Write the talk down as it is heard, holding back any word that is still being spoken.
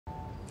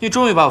你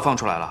终于把我放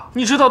出来了，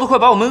你知道都快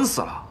把我闷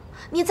死了。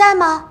你在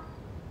吗？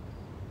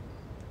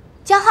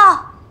江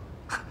浩。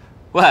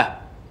喂，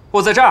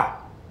我在这儿。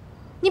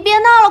你别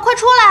闹了，快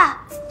出来！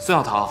孙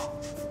小桃，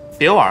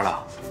别玩了，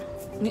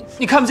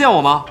你看不见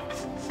我吗？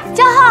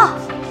江浩。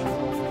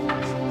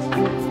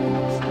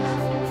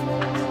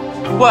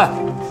喂，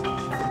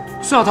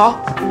孙小桃，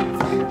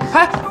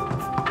哎，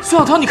孙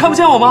小桃，你看不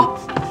见我吗？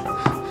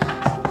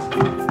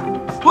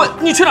喂，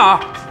你去哪儿？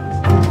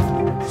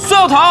孙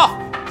小桃，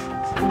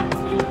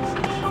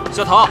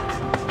小桃，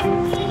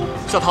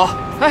小桃，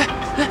哎，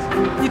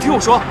你听我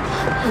说，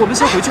我们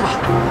先回去吧，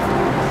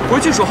回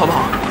去说好不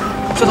好？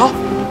小桃，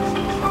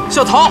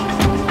小桃，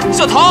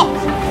小桃，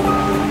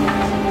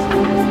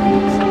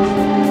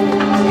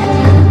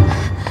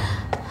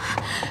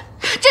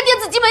这电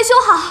子鸡没修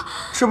好。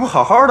这不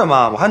好好的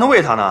吗？我还能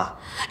喂它呢。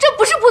这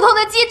不是普通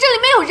的鸡，这里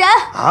面有人。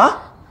啊？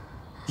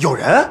有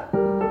人？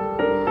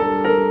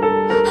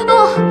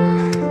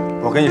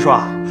我跟你说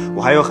啊，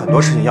我还有很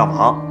多事情要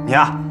忙，你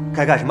啊，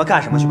该干什么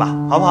干什么去吧，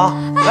好不好？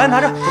来，拿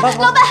着，走吧。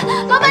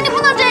老板，你不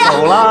能这样。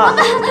走了。老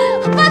板，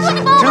拜托你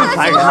帮我把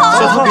它修好。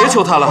小桃，别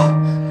求他了，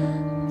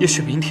也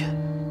许明天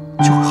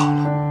就会好了。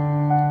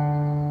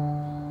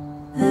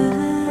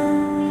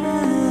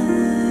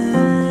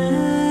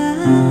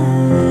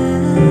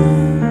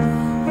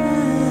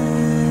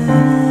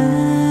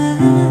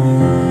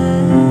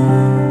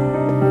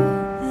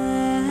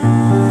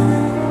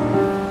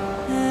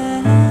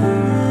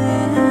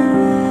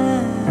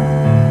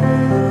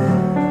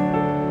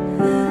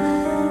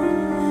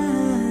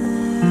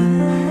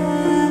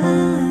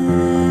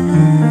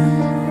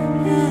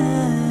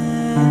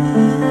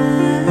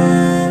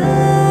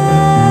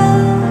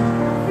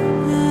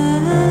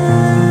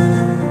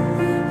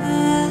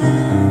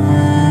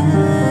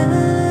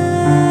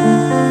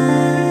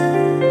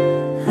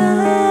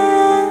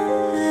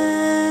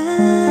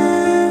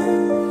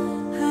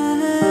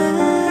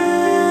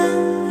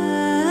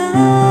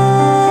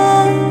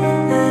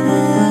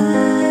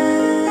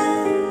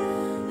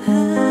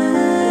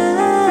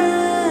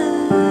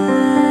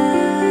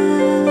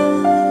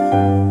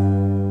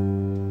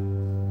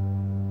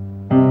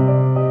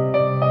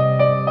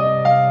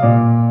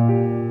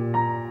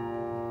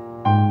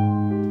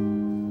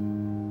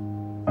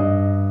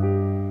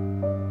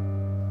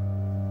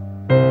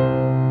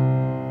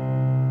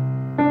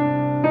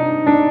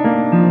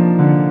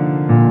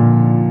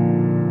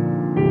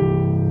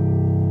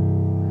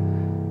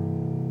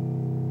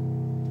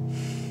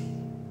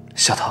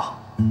小桃，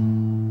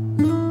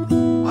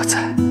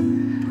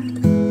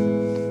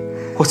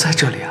我在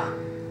这里啊。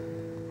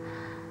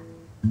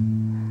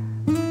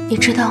你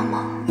知道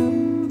吗？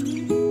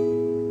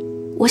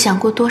我想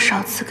过多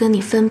少次跟你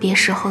分别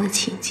时候的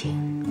情景，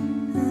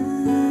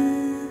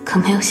可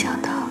没有想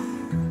到，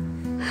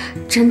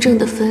真正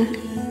的分离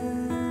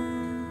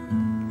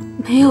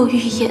没有预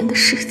言的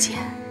时间。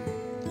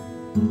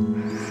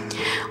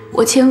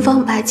我千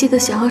方百计的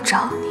想要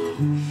找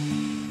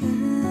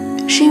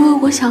你，是因为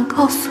我想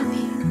告诉你，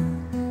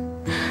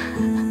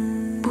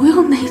不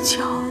用内疚，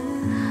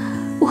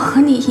我和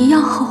你一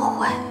样后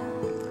悔。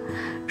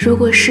如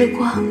果时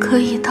光可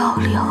以倒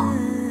流，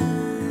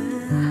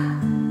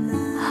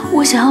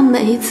我想要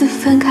每一次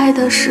分开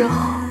的时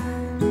候，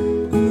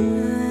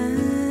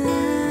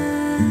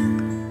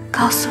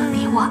告诉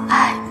你我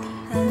爱你。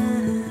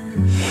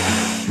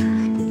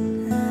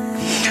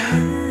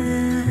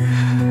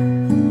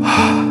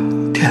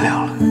天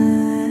亮了，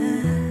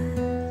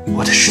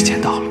我的时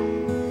间到了。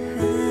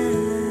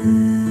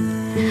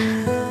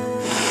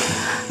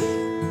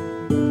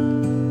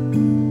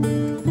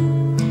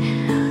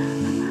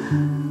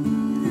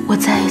我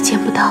再也见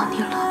不到你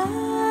了，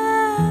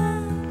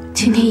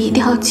请你一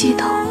定要记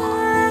得我，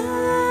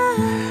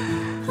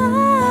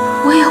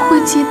我也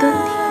会记得你。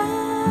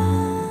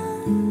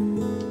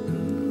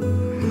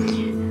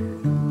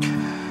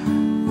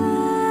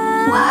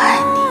我爱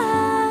你，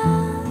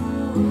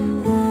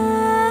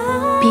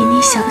比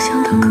你想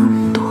象的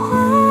更多。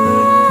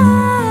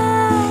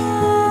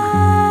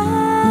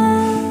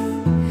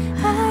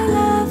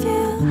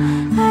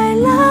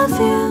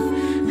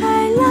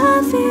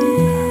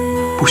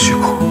不许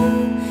哭。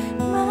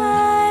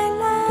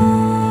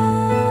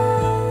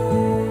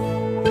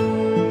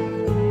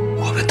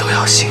我们都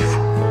要幸福。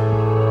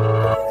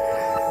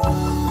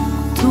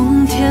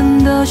冬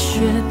天的雪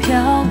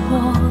飘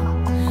落，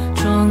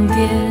装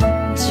点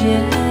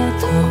街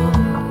头。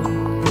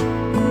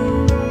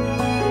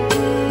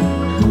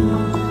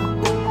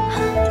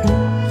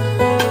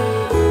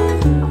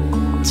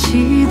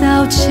祈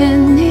祷牵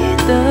你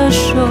的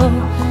手，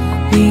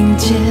并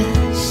肩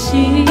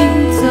行走。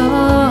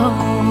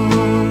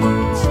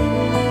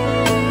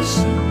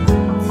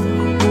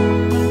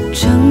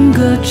整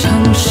个城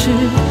市，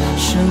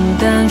圣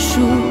诞树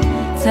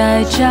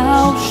在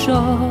招手，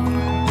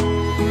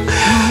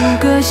某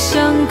个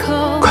巷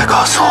口，快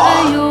告诉我，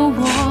还有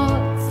我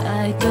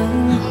在等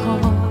候。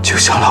就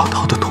像老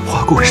套的童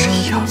话故事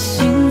一样，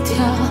心跳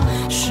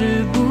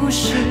是不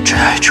是真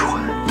爱之吻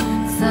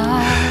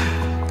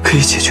可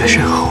以解决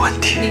任何问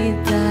题。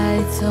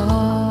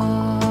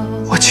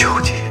我求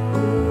你。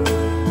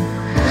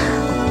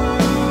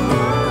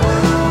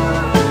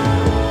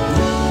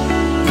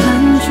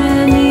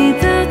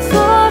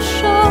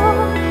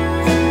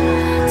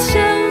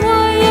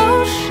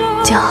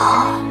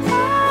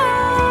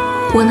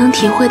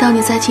体会到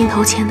你在镜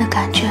头前的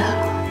感觉了。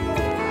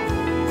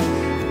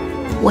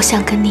我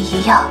想跟你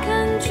一样，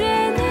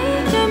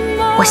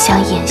我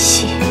想演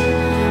戏。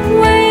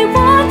为我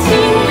停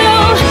留，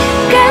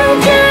感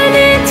觉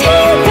你听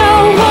到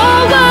我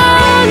问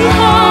候。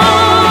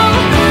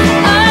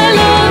I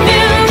love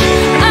you,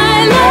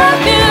 I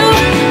love you,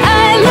 I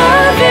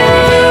love you,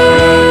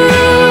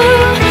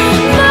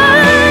 my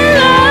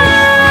love.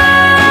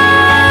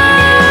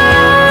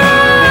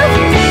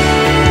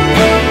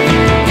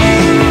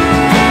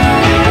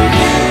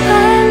 I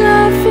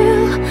love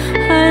you,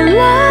 I love you, my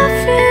love.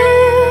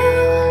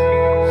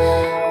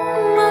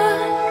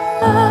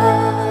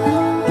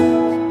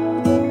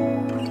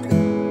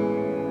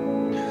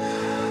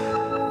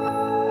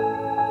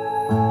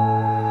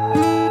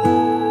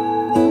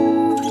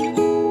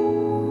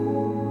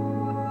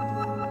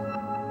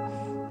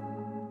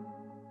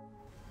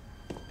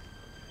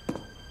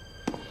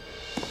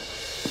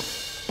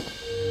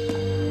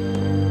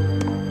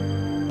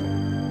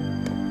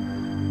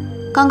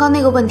 刚刚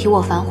那个问题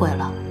我反悔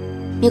了，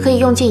你可以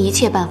用尽一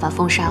切办法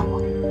封杀我，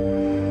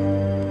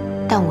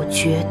但我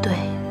绝对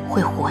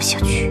会活下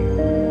去。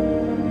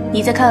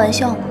你在开玩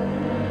笑吗？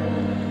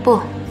不，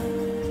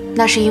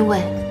那是因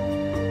为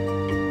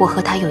我和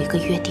他有一个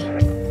约定。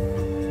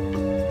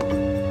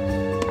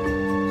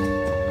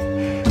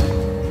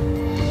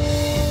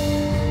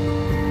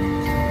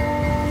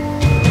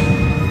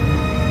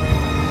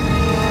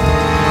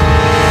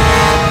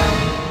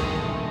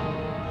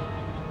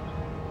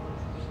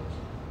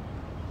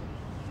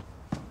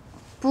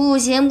不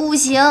行不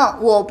行，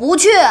我不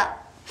去。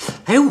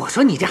哎，我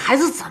说你这孩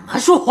子怎么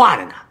说话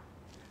的呢？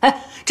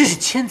哎，这是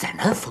千载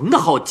难逢的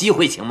好机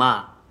会，行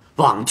吗？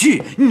网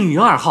剧女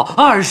二号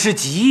20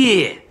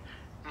集，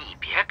你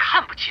别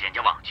看不起人家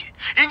网剧，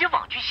人家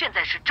网剧现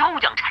在是朝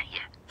阳产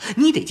业，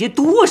你得接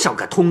多少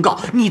个通告，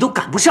你都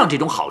赶不上这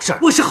种好事儿。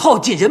我是耗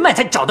尽人脉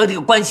才找到这个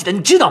关系的，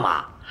你知道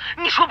吗？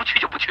你说不去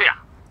就不去啊？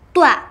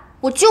对，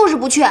我就是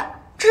不去，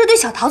这是对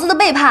小桃子的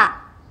背叛。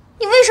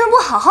你为什么不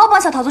好好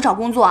帮小桃子找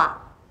工作啊？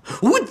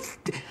我，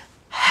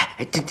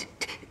哎，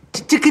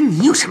这跟你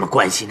有什么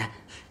关系呢？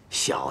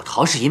小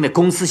桃是因为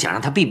公司想让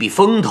她避避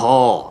风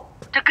头，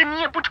这跟你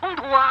也不冲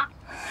突啊。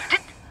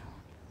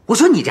我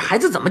说你这孩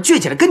子怎么倔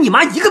起来，跟你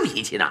妈一个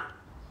脾气呢？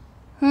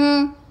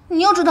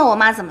你又知道我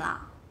妈怎么了？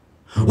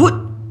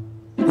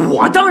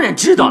我当然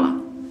知道了，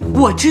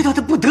我知道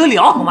的不得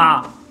了，好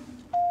吗？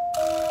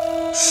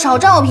少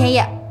占我便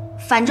宜，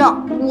反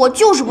正我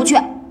就是不去，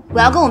我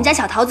要跟我们家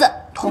小桃子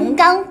同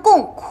甘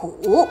共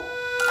苦。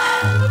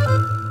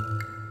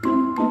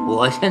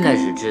我现在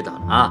是知道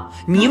了啊，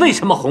你为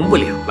什么红不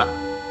了了？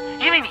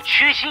因为你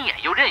缺心眼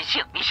又任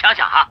性。你想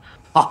想啊，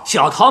哦，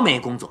小桃没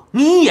工作，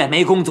你也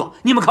没工作，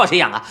你们靠谁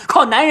养啊？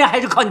靠男人还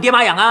是靠你爹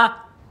妈养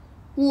啊？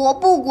我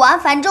不管，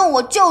反正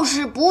我就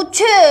是不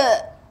去。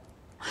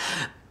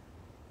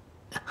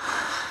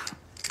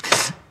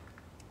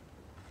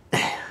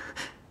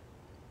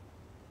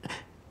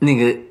那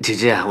个芝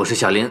芝啊，我说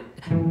小玲，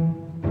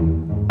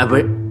啊，不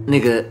是那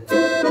个，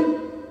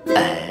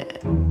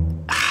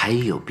还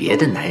有别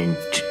的男人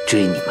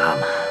追你妈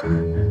妈？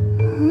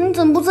你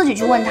怎么不自己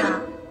去问他？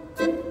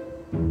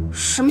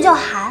什么叫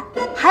还？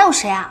还有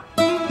谁啊？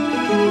不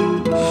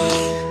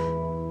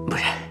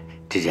是，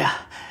芝芝啊，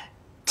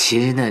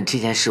其实呢，这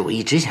件事我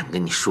一直想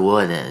跟你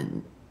说的。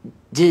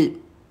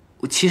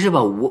其实吧，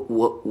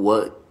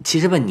其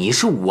实吧，你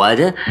是我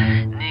的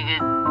那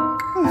个。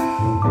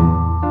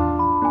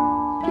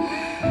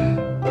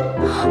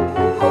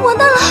完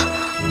蛋了！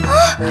啊！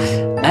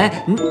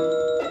哎，你。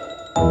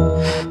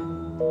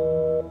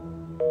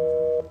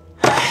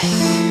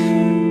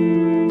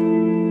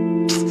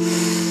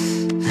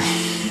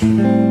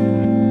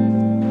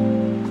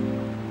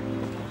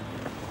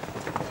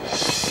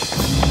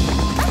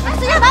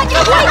孙亚楠，你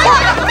们快点！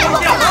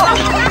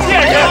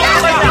贱人！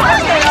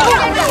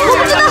我不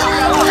知道。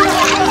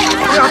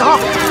杨桃，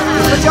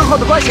你和江浩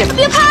的关系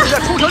别怕，在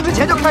出城之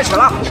前就开始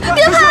了。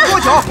别怕！多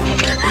久？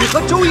你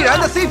和周依然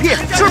的 CP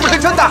是不是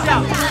真的？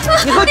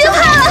你和江浩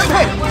原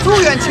配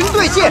苏远晴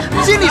对戏，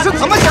心里是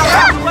怎么想的？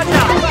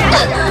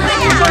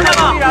说什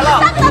么？依然了。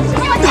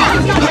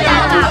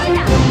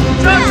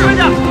说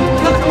下，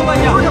说什么关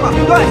系啊？说什么？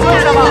对，说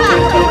什么？这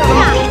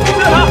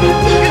好，跟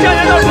江人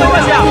到底什么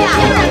关系啊？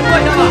说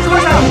什么？说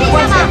什么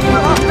关系？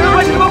关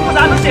系这么复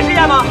杂，能解释一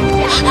下吗？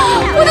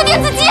我的电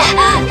子鸡！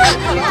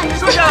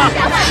说一下吧。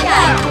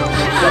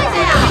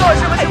到底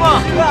什么情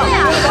况？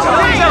说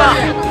一下吧。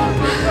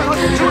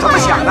是怎么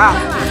想的？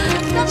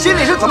心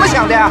里是怎么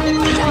想的呀？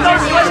到底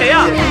喜欢谁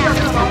呀？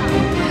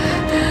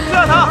朱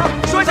小桃，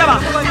说一下吧。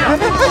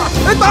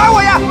打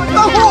我呀！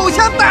当我偶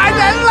像打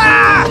人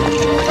啦！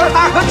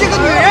他和这个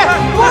女人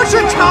不是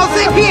炒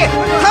CP，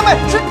 他们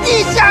是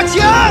地下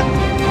情。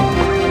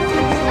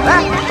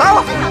来，打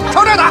我！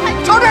朝这儿打！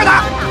朝这儿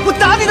打！我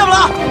打你怎么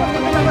了？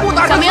不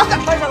打！小明，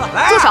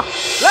住手！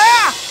来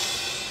呀！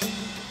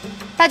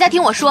大家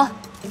听我说，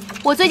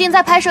我最近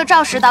在拍摄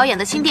赵石导演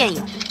的新电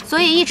影，所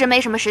以一直没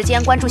什么时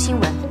间关注新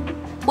闻。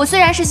我虽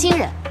然是新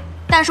人，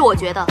但是我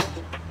觉得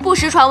不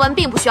实传闻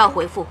并不需要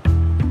回复。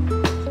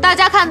大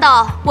家看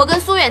到我跟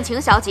苏远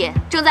晴小姐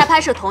正在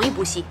拍摄同一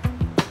部戏，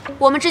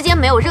我们之间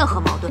没有任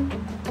何矛盾。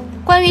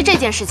关于这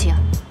件事情，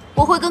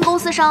我会跟公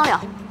司商量，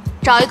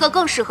找一个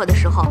更适合的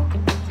时候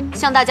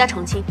向大家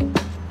澄清。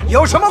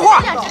有什么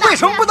话为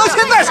什么不能现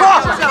在说？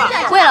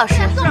魏老师，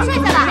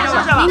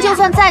您就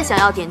算再想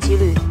要点击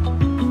率，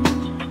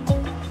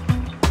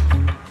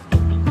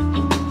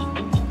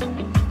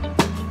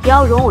也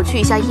要容我去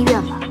一下医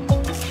院吧。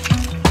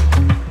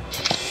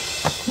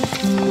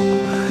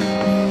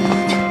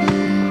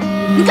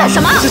你干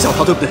什么？是小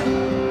桃对不对？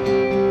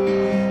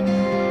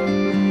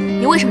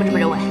你为什么这么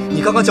认为？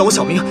你刚刚叫我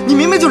小名，你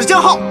明明就是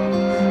江浩。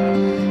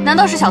难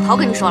道是小桃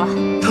跟你说了？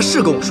他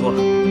是跟我说了，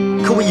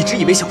可我一直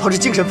以为小桃是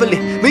精神分裂，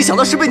没想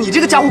到是被你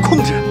这个家伙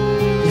控制。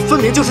你分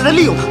明就是在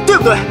利用他，对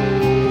不对？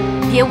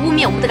别污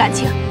蔑我们的感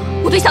情，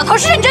我对小桃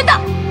是认真的。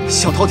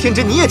小桃天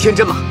真，你也天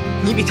真吗？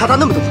你比他大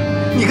那么多，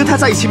你跟他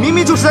在一起明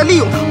明就是在利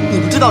用他。你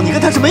不知道你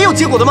跟他是没有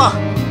结果的吗？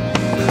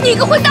你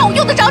个混蛋，我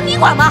用得着你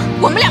管吗？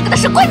我们两个的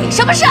事关你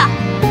什么事？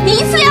你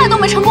一次恋爱都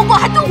没成功过，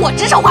还对我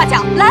指手画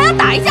脚，来啊，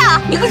打一架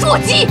啊！你个弱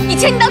鸡！以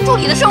前你当助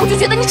理的时候我就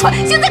觉得你蠢，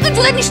现在更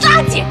觉得你是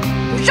垃圾。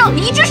我让你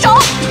一只手，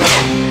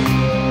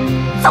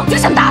早就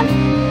想打你。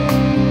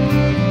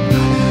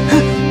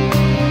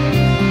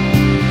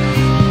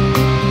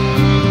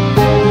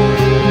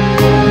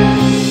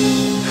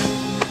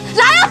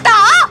来啊，打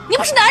啊！你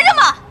不是男人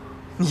吗？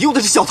你用的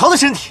是小桃的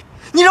身体，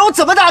你让我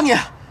怎么打你？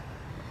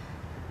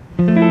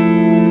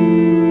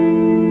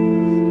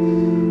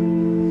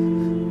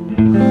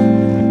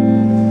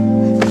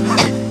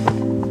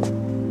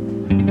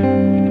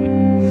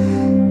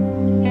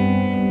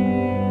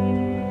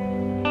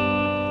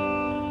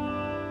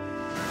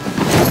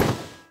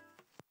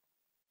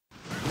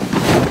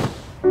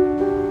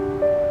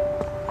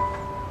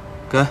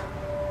给。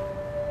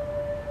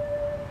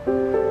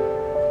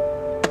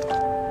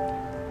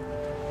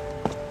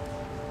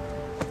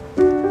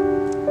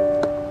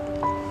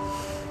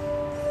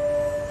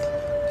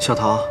小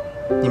桃，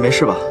你没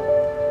事吧？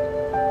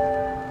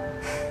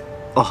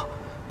哦，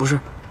不是，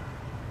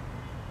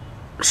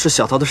是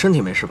小桃的身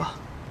体没事吧？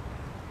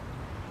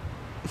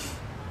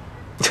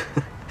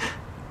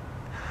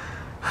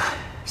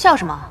笑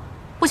什么？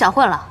不想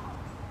混了？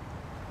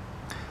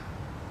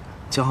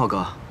江浩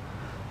哥，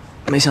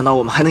没想到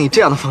我们还能以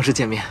这样的方式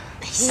见面。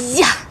哎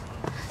呀，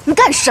你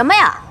干什么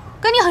呀？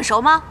跟你很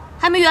熟吗？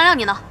还没原谅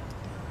你呢。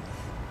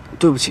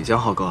对不起，江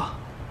浩哥，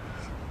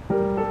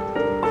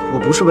我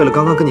不是为了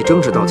刚刚跟你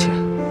争执道歉，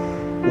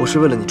我是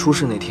为了你出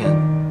事那天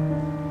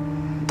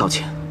道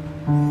歉。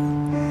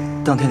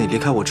当天你离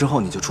开我之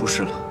后，你就出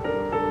事了，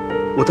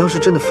我当时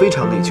真的非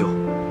常内疚，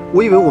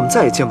我以为我们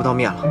再也见不到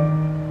面了。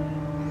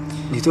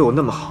你对我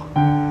那么好，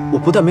我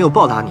不但没有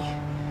报答你，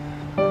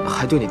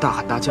还对你大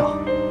喊大叫。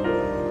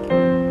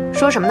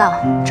说什么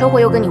呢？车祸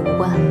又跟你无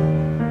关，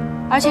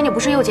而且你不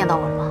是又见到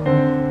我了吗？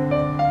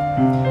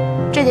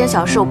这点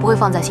小事我不会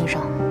放在心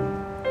上，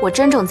我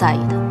真正在意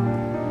的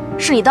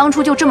是你当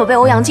初就这么被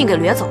欧阳靖给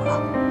掠走了。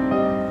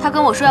他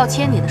跟我说要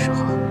签你的时候，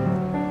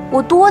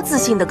我多自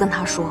信地跟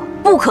他说，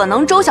不可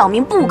能，周晓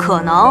明不可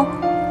能，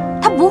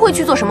他不会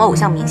去做什么偶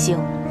像明星，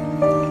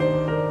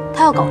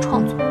他要搞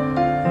创作。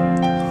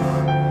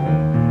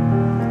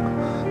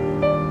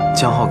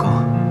江浩哥，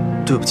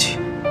对不起，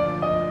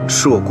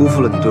是我辜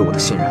负了你对我的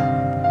信任。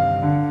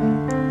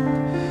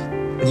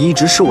你一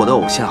直是我的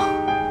偶像，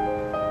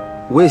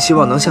我也希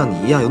望能像你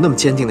一样有那么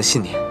坚定的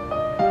信念。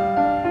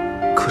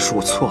可是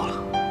我错了，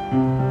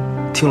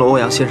听了欧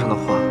阳先生的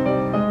话，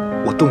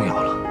我动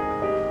摇了，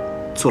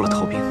做了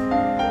逃兵。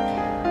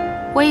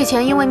我以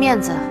前因为面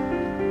子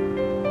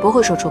不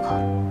会说出口，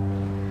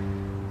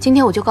今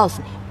天我就告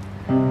诉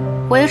你，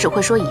我也只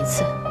会说一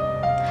次。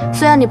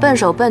虽然你笨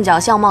手笨脚，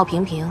相貌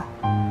平平，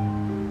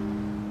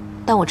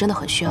但我真的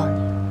很需要你。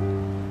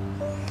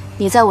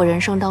你在我人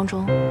生当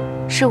中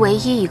是唯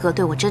一一个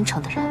对我真诚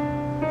的人。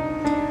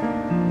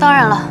当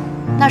然了，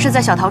那是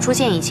在小桃出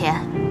现以前。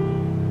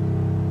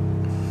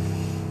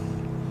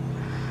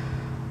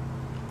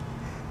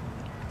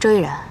周依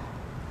然，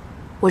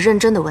我认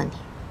真的问你，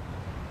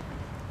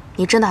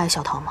你真的爱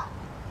小桃吗？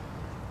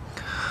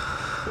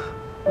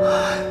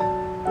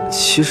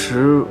其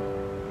实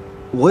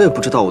我也不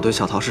知道我对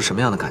小桃是什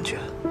么样的感觉，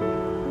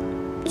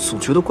总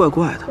觉得怪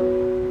怪的。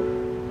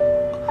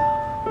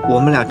我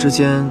们俩之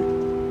间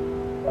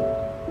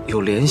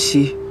有怜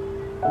惜，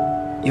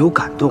有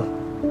感动，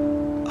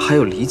还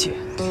有理解，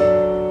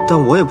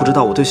但我也不知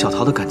道我对小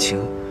桃的感情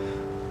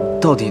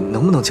到底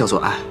能不能叫做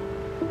爱。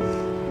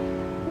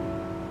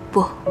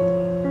不，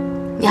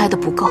你爱的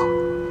不够，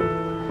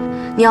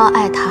你要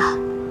爱她，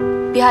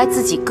比爱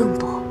自己更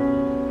多。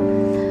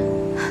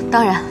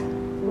当然，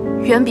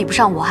远比不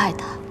上我爱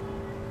她，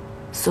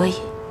所以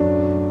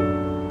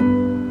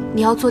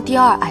你要做第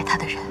二爱她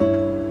的人，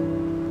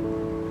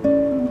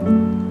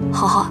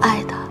好好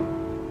爱她，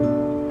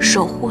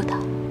守护她。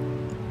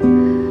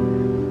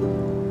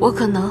我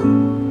可能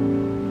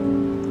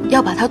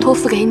要把她托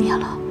付给你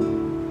了，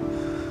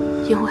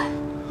因为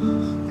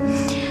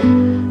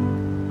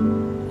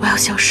我要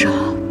消失了。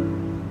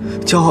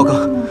江浩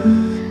哥，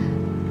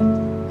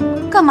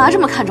干干嘛这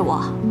么看着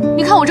我？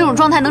你看我这种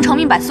状态能长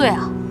命百岁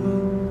啊！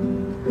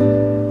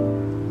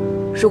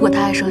如果他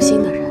爱上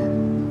新的人，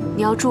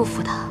你要祝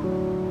福他，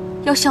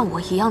要像我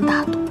一样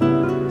大度。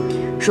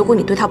如果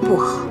你对他不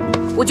好，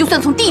我就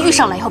算从地狱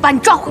上来也要把你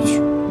抓回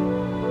去。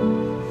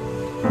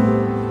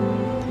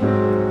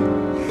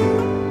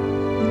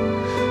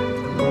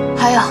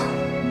还有，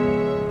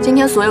今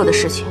天所有的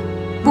事情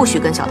不许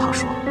跟小桃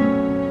说。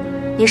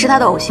你是他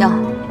的偶像，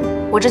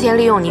我之前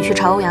利用你去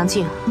查欧阳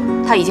靖，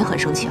他已经很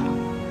生气了。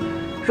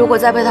如果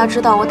再被他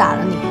知道我打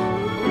了你，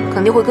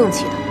肯定会更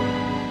气的。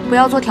不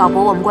要做挑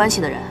拨我们关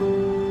系的人，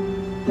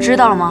知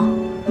道了吗？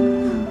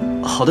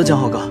好的，江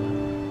浩哥，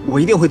我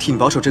一定会替你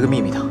保守这个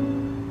秘密的。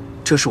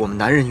这是我们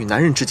男人与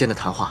男人之间的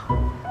谈话，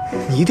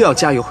你一定要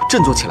加油，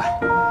振作起来。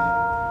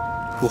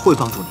我会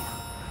帮助你的，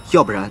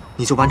要不然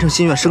你就完成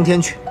心愿升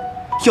天去，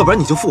要不然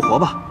你就复活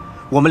吧。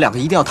我们两个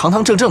一定要堂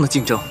堂正正的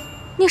竞争。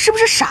你是不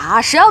是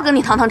傻？谁要跟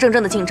你堂堂正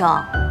正的竞争？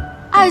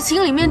爱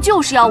情里面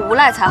就是要无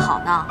赖才好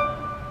呢。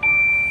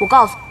我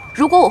告诉你，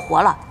如果我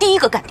活了，第一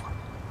个干掉。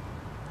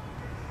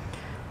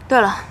对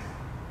了，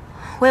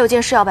我有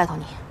件事要拜托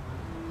你。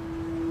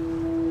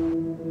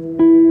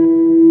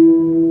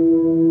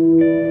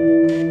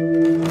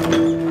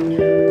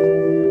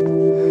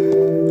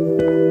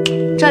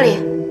这里。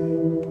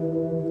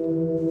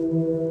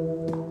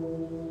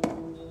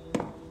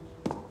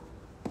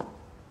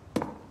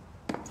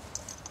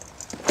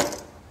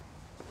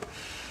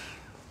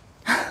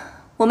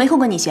我没空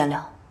跟你闲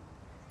聊，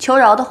求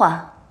饶的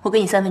话，我给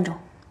你3分钟。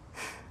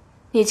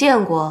你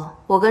见过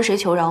我跟谁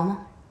求饶吗？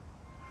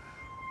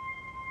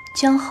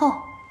江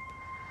浩，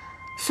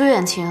苏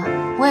远晴，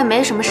我也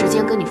没什么时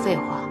间跟你废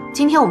话。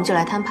今天我们就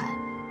来摊牌，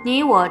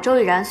你我周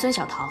逸然、孙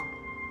小桃。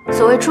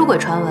所谓出轨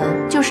传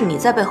闻，就是你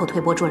在背后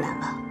推波助澜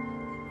吧？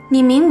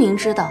你明明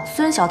知道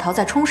孙小桃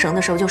在冲绳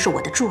的时候就是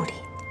我的助理，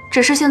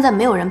只是现在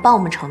没有人帮我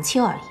们澄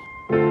清而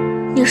已。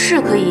你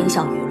是可以影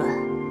响舆论，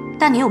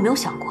但你有没有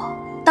想过，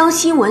当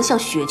新闻像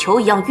雪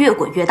球一样越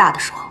滚越大的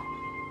时候，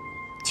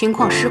情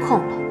况失控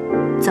了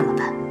怎么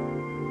办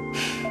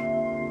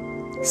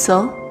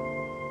 ？So，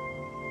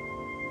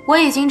 我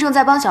已经正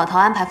在帮小桃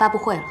安排发布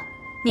会了。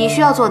你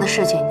需要做的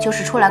事情就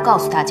是出来告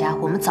诉大家，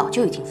我们早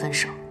就已经分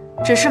手，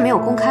只是没有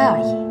公开而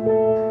已。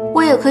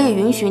我也可以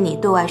允许你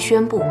对外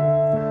宣布，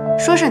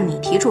说是你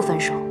提出分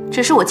手，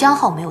只是我江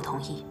浩没有同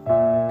意，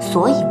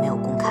所以没有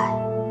公开。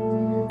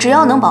只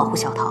要能保护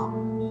小桃，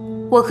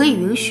我可以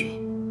允许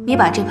你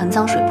把这盆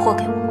脏水泼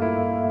给我。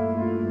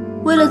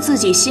为了自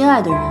己心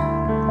爱的人，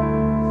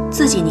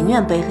自己宁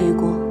愿背黑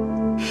锅。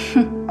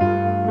哼。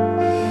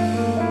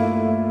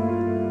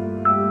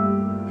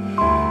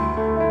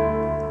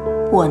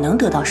我能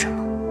得到什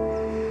么？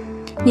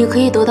你可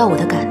以得到我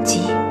的感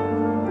激，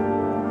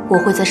我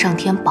会在上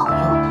天保佑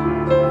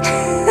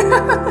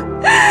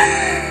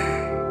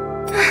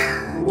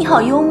你。你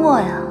好幽默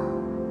呀！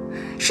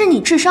是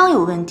你智商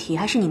有问题，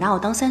还是你拿我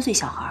当3岁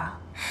小孩啊？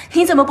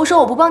你怎么不说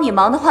我不帮你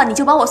忙的话，你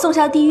就把我送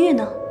下地狱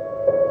呢？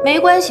没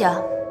关系啊，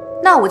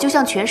那我就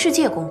向全世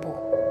界公布，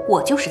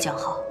我就是江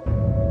浩。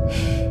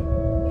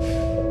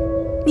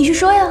你去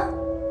说呀，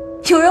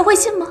有人会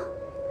信吗？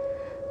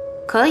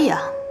可以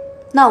啊。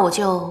那我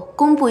就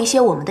公布一些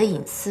我们的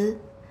隐私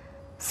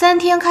，3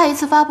天开一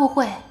次发布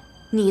会，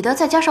你的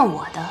再加上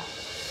我的，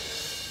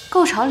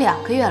够炒2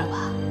个月了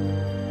吧？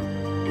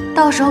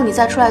到时候你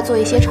再出来做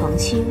一些澄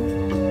清，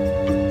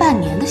半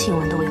年的新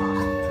闻都有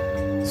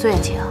了。苏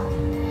远晴，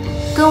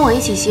跟我一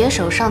起携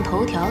手上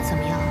头条怎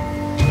么样？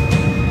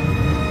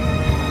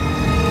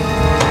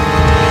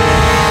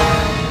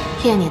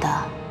骗你的，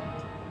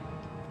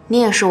你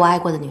也是我爱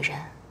过的女人，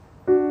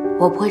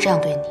我不会这样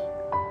对你。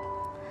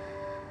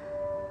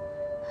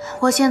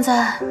我现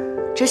在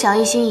只想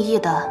一心一意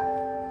地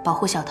保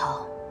护小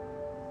桃。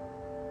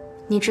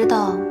你知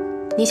道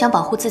你想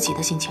保护自己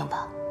的心情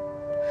吧？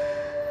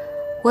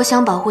我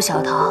想保护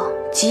小桃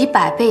几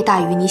百倍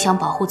大于你想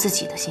保护自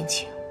己的心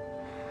情。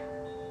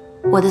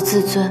我的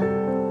自尊、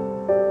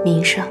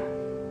名声、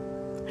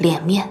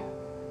脸面，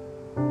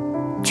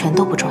全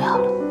都不重要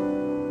了。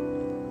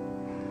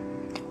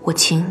我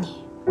请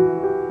你，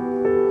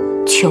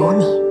求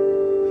你，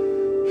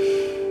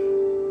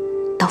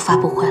到发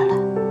布会来。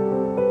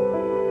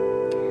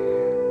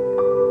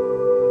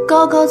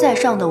高高在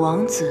上的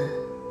王子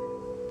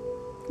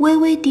微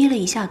微低了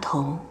一下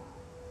头，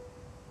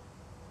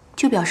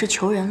就表示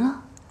求人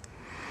了。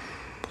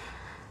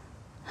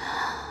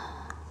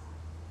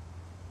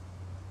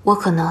我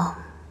可能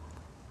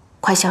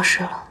快消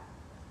失了，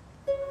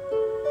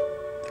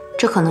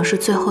这可能是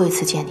最后一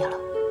次见你了。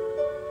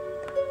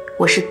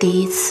我是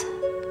第一次，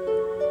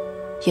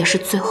也是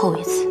最后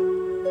一次。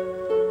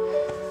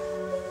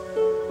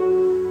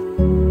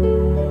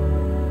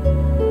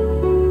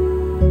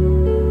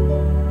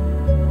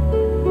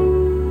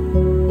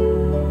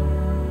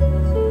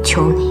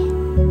求你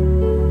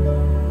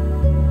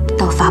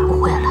到发布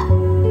会来。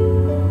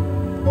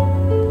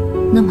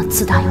那么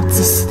自大又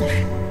自私的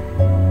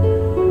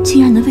人，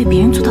竟然能为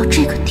别人做到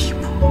这个地步。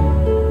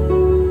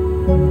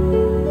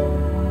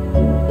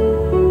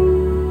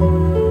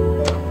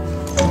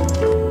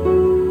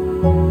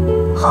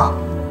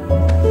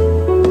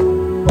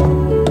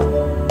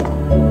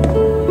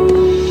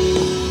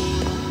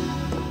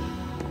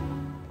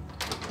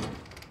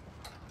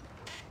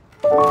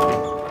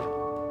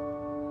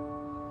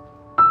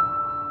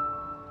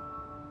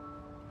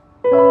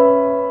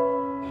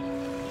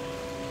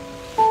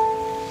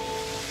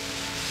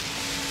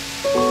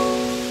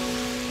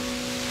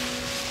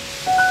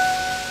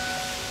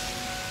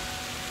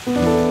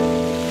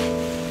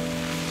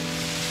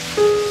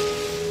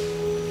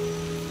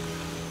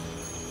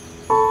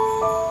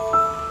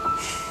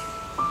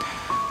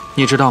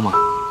你知道吗？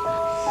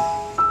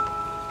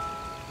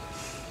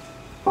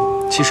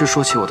其实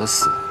说起我的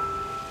死，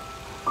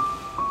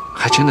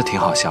还真的挺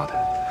好笑的。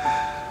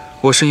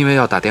我是因为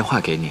要打电话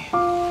给你，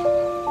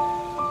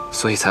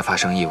所以才发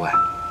生意外。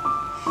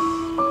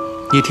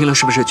你听了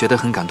是不是觉得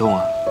很感动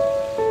啊？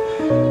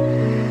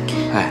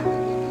哎，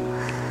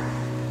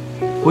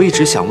我一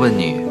直想问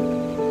你，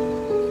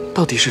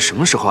到底是什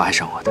么时候爱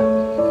上我的？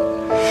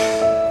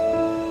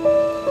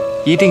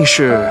一定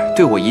是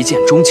对我一见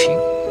钟情，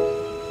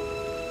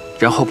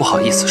然后不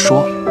好意思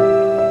说。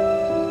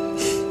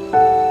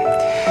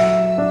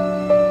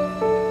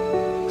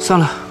算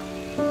了，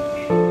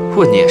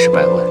问你也是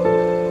白问。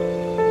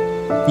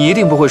你一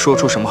定不会说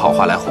出什么好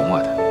话来哄我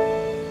的。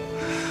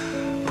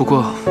不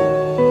过，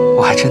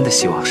我还真的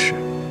希望是，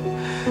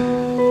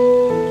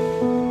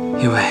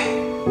因为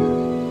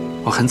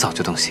我很早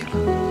就动心了。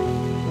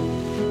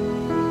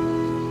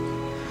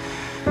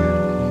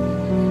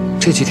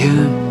这几天，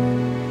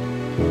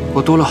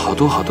我多了好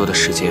多的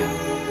时间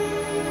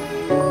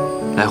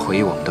来回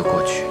忆我们的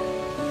过去。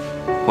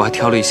我还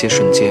挑了一些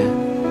瞬间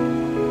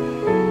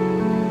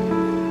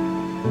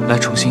来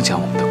重新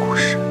讲我们的故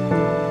事。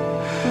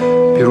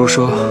比如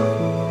说，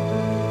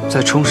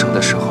在冲绳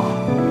的时候，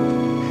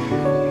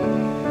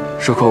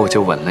如果我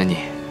就吻了你，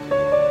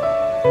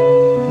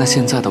那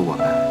现在的我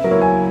们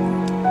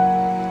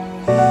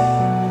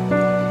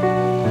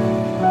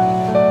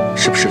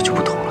是不是就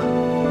不同了？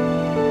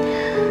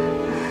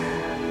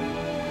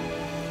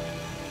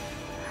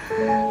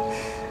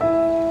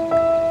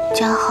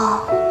江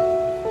浩，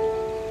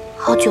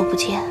好久不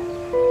见，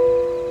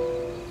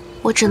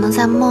我只能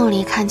在梦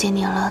里看见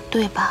你了，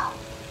对吧？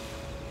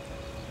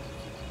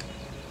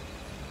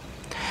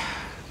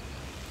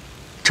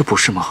这不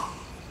是吗？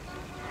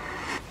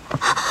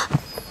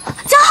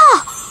江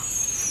浩，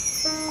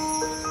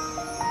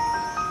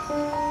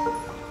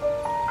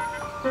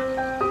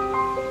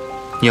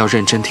你要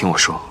认真听我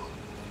说。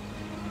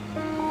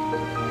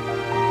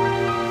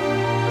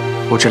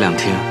我这2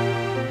天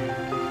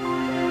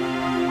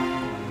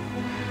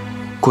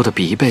过得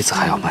比一辈子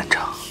还要漫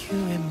长。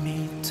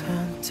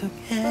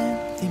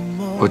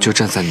我就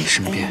站在你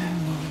身边，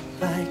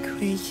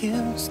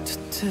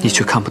你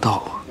却看不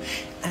到我，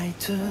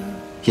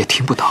也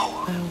听不到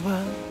我，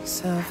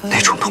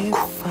那种痛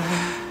苦，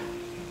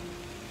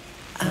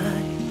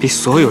比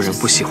所有人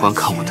不喜欢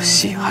看我的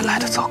戏还来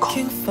得糟糕。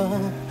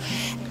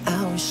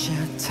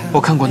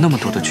我看过那么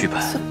多的剧本，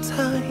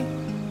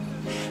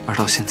而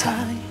到现在，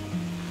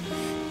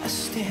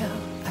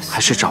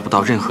还是找不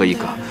到任何一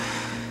个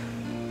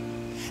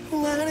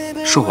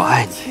说我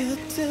爱你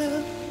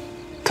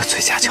的最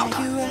佳桥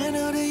段。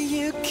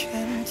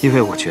因为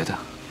我觉得，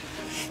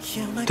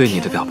对你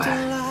的表白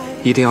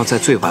一定要在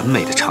最完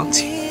美的场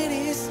景，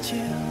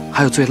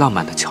还有最浪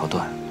漫的桥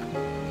段，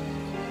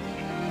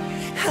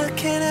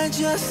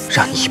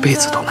让你一辈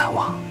子都难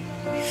忘。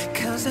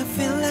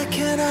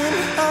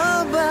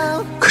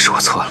可是我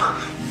错了，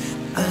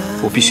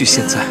我必须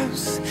现在、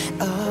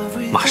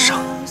马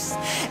上、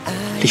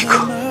立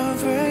刻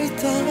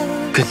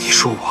跟你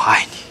说我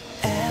爱你，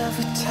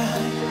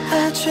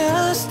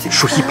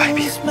说100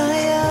遍。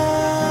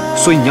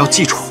所以你要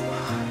记住，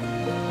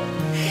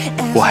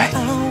我爱你，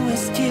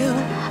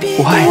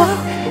我爱你，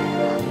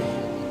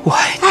我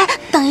爱你。哎，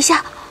等一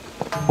下，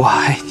我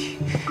爱你，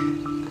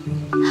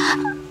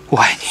我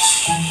爱你。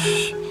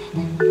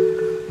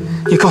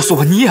你告诉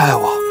我你也爱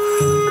我，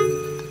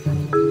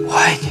我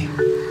爱你。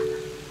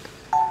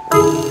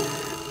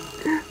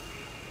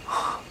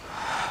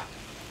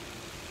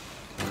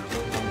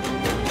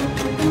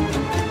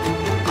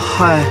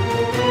嗨，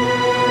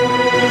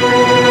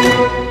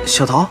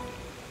小桃。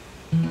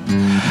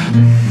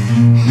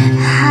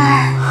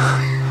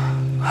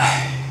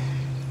嗨，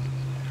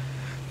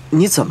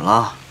你怎么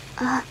了？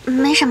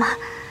没什么。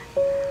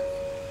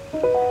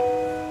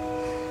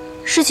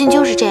事情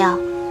就是这样，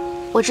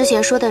我之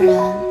前说的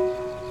人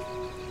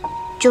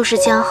就是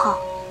江浩。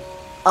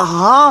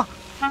啊！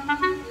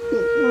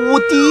我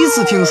第一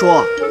次听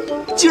说，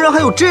竟然还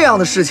有这样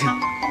的事情。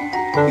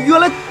原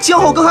来江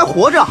浩哥还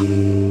活着。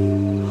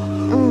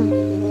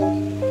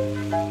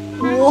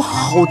我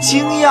好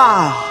惊讶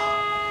啊！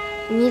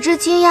你这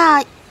惊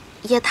讶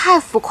也太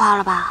浮夸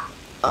了吧？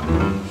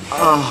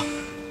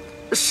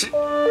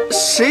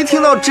谁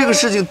听到这个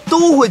事情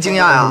都会惊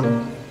讶呀？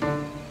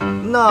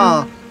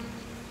那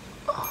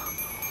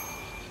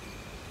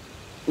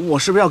我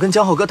是不是要跟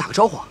江浩哥打个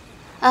招呼？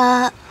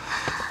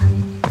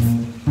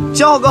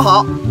江浩哥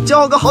好，江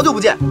浩哥好久不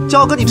见，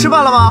江浩哥你吃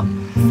饭了吗？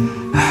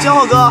江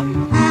浩哥，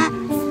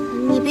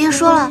你别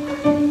说了，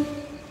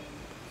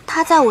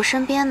他在我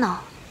身边呢。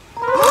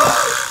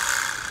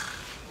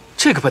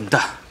这个笨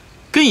蛋，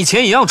跟以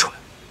前一样蠢。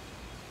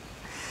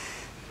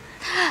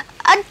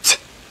切！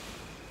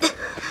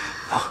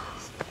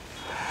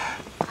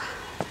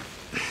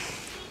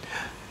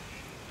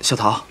小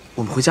桃，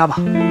我们回家吧。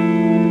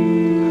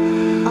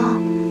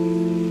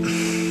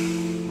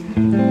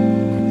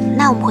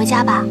那我们回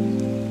家吧。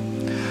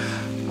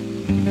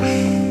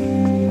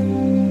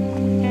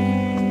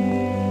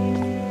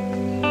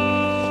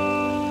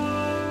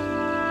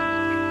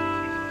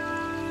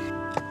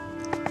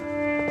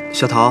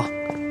小桃，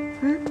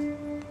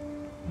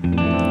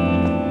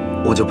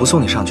我就不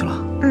送你上去了。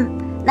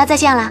那再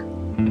见了。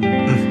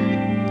嗯，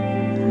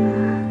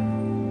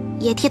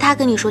也替他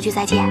跟你说句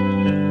再见。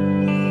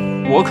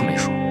我可没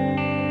说。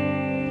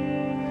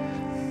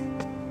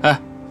哎，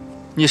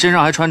你身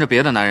上还穿着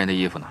别的男人的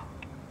衣服呢。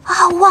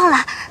啊，忘了。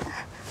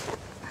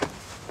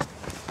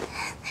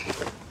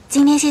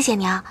今天谢谢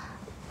你啊，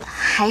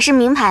还是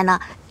名牌呢，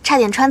差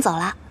点穿走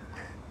了。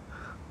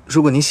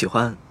如果你喜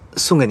欢，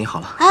送给你好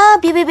了。啊，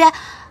别，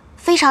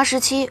非常时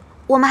期，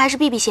我们还是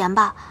避避嫌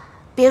吧。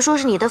别说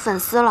是你的粉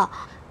丝了，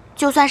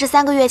就算是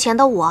3个月前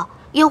的我，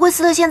也会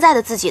撕了现在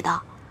的自己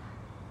的。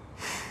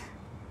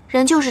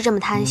人就是这么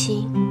贪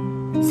心。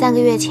3个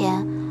月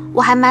前，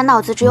我还满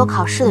脑子只有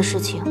考试的事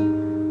情，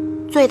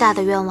最大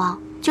的愿望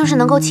就是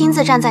能够亲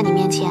自站在你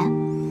面前，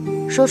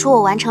说出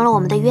我完成了我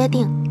们的约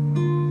定。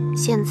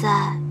现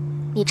在，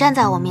你站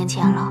在我面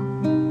前了，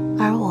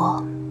而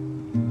我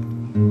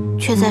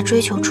却在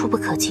追求触不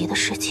可及的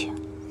事情。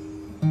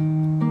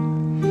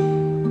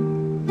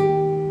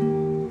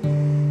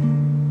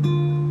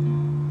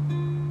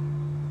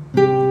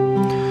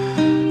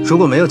如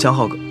果没有江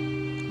浩哥，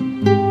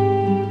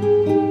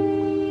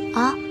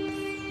啊？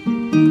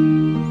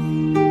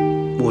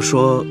我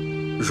说，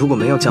如果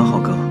没有江浩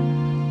哥，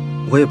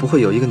我也不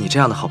会有一个你这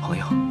样的好朋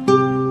友。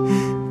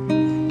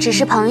只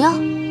是朋友？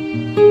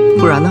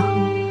不然呢？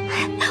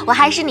我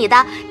还是你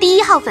的第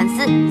1号粉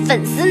丝，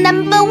粉丝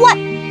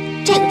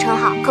No.1，这个称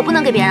号可不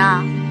能给别人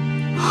啊。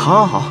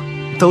好，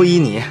都依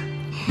你。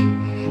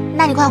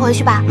那你快回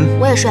去吧，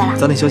我也睡了。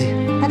早点休息，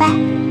拜拜，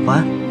晚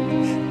安。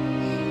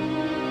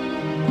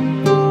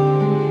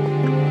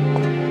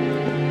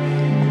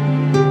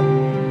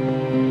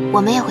我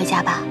们也回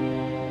家吧。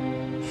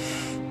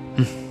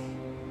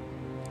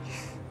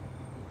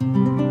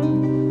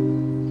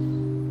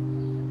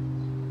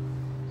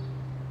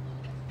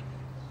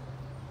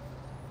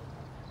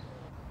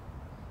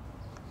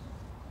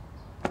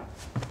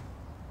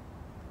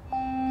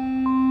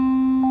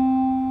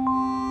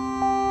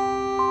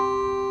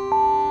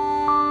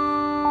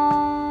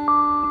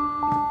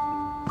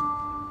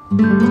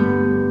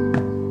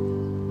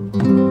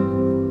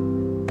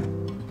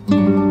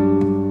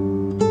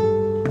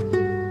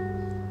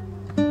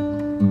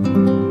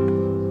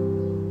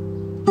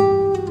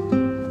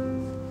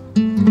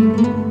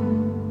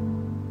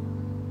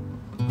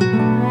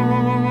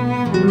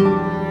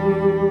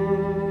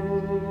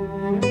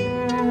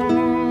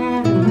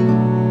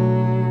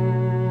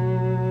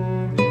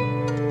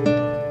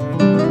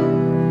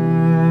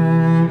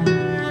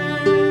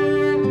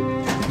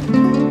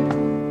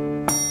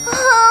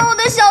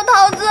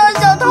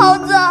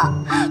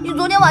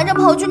晚上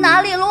跑去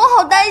哪里了？我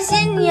好担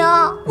心你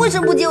啊！为什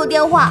么不接我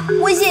电话？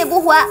微信也不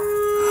回？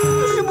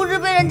你是不是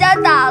被人家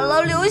打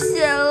了，流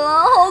血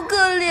了？好可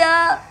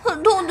怜，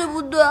很痛，对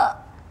不对？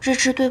日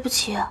志，对不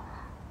起，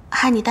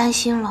害你担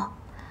心了。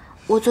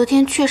我昨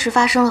天确实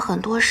发生了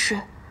很多事，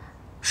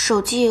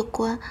手机也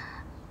关。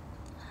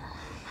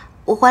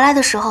我回来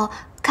的时候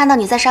看到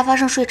你在沙发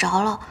上睡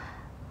着了，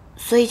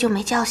所以就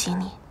没叫醒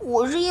你。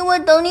我是因为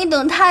等你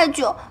等太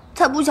久，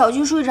才不小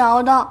心睡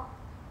着的。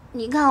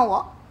你看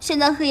我现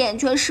在黑眼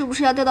圈是不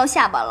是要掉到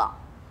下巴了？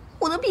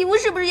我的皮肤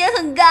是不是也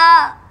很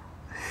干？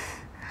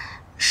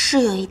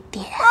是有一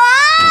点。啊！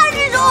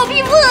你说我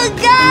皮肤很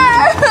干。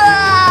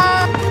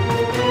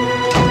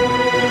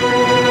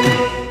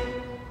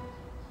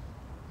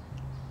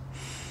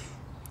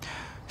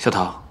小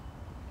桃，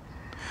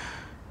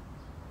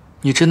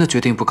你真的决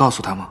定不告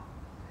诉他吗？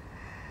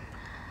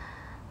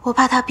我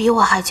怕他比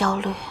我还焦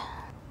虑。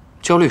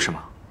焦虑什么？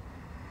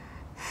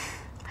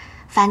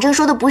反正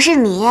说的不是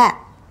你。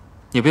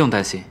你不用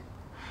担心，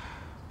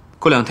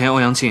过2天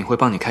欧阳靖会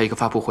帮你开一个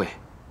发布会，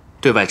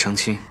对外澄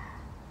清，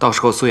到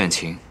时候苏远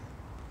晴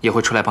也会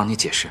出来帮你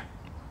解释，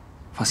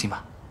放心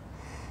吧。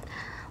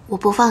我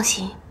不放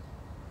心，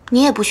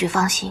你也不许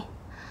放心，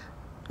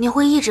你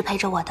会一直陪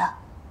着我的，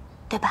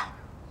对吧？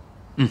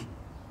嗯。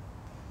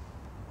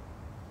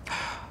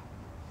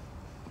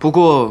不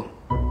过，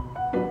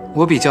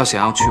我比较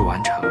想要去完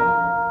成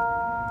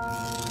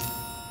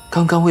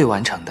刚刚未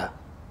完成的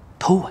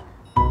偷吻。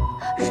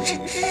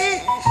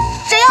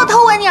谁要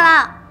偷吻你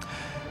了？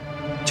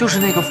就是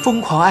那个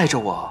疯狂爱着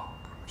我，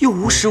又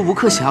无时无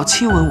刻想要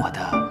亲吻我的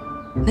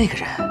那个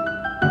人，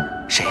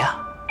谁呀？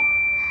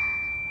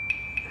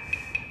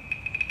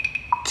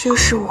就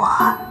是我。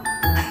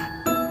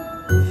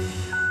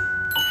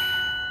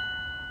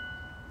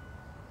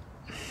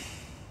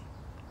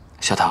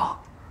小桃，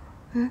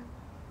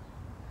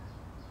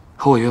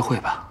和我约会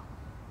吧。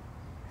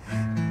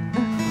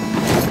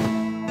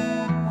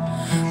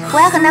我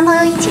要和男朋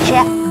友一起吃，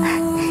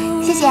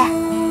谢谢，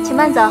请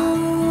慢走。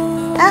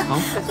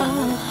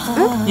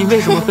你为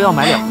什么非要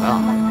买2个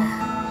啊？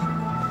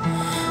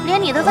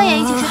连你的份也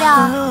一起吃掉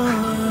啊？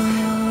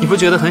你不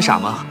觉得很傻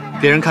吗？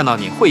别人看到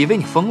你会以为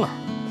你疯了。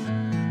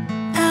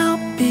I'll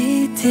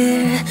be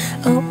there,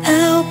 oh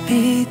I'll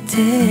be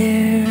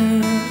there.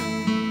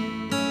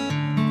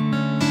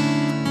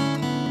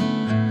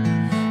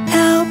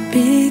 I'll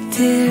be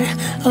there,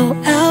 oh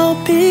I'll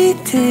be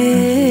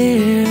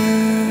there.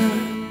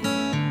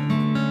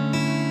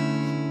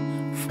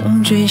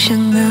 追向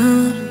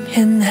那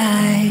片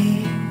海，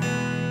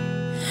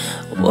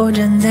我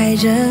站在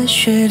这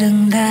雪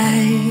等待，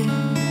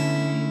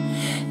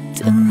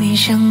等你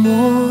向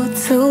我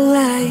走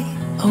来，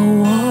哦，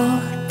我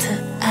的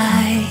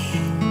爱。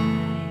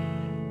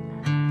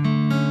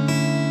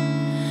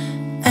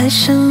爱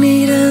上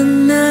你的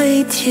那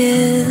一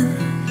天，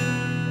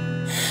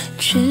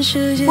全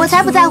世界我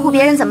才不在乎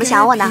别人怎么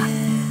想我呢，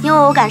因为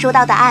我感受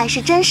到的爱是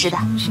真实的，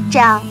这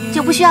样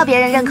就不需要别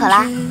人认可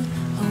啦。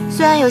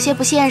虽然有些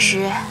不现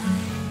实，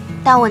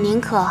但我宁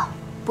可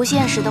不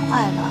现实的快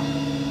乐，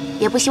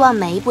也不希望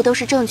每一步都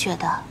是正确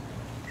的，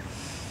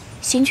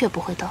心却不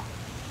会动。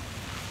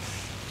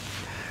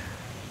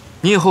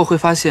你以后会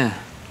发现，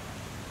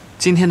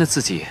今天的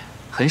自己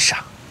很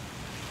傻。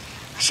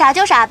傻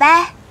就傻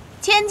呗，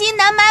千金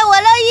难买我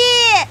乐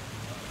意。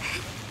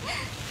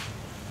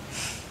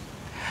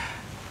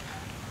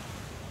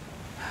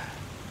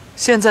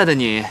现在的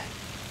你，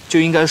就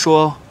应该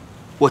说，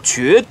我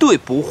绝对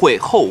不会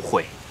后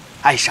悔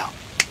爱上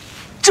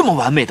这么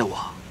完美的我。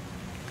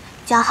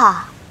江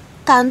浩，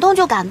感动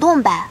就感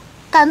动呗，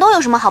感动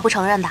有什么好不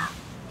承认的？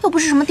又不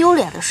是什么丢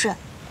脸的事。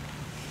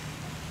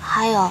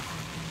还有，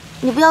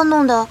你不要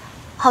弄得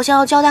好像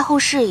要交代后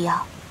事一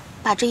样，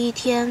把这一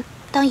天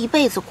当一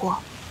辈子过。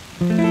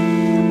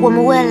我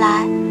们未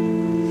来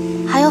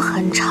还有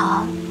很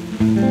长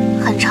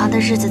很长的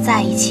日子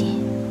在一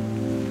起，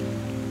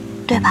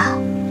对吧？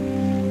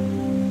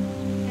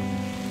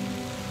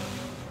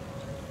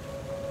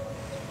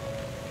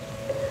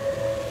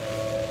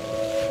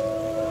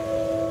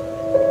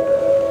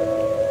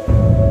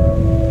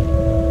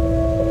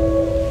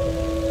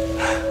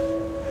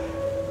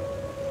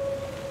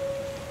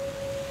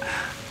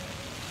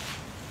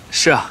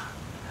是啊，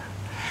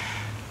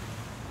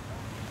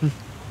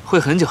会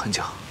很久很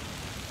久。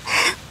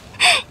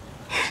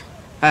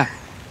哎，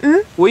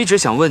我一直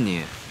想问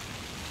你，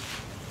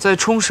在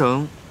冲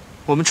绳，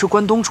我们吃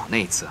关东煮那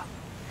一次，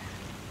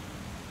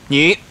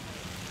你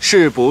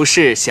是不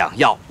是想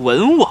要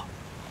吻我？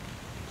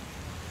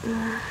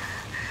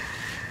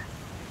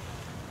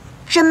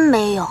真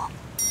没有。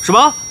什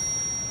么？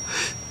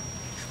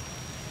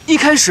一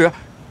开始，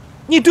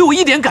你对我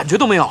一点感觉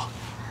都没有？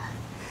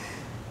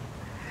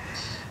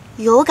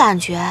有感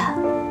觉，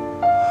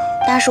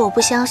但是我不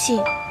相信，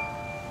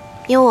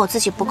因为我自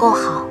己不够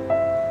好。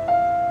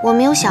我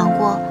没有想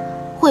过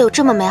会有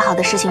这么美好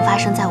的事情发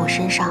生在我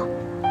身上。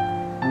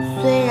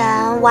虽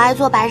然我爱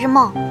做白日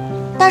梦，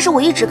但是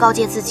我一直告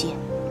诫自己，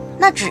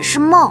那只是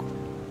梦，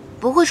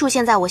不会出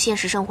现在我现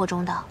实生活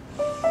中的。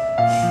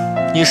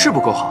你是不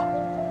够好，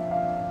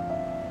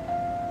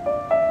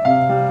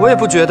我也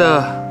不觉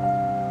得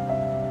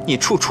你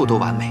处处都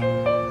完美，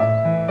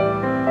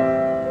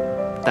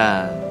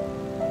但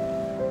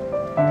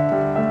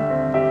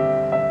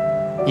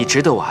你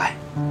值得我爱。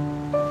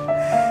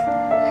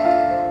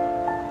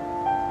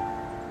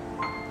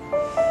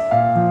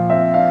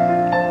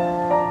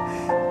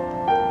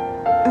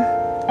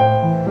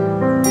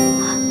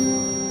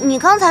你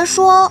刚才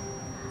说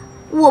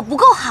我不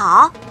够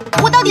好，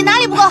我到底哪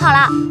里不够好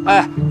了？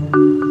哎，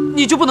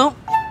你就不能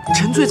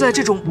沉醉在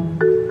这种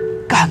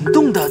感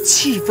动的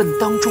气氛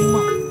当中吗？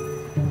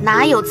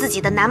哪有自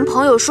己的男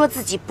朋友说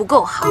自己不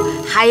够好，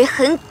还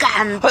很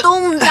感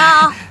动的？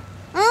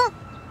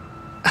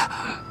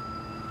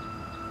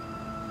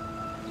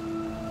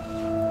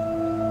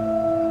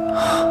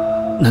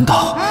难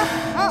道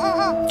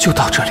就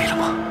到这里了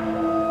吗？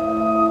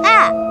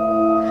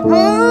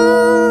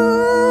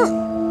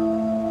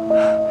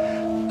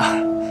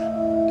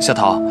小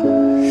桃，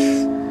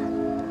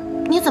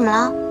你怎么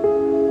了？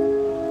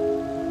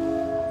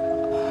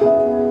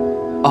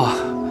哦，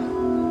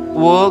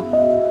我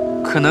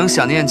可能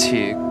想念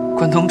起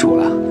关东煮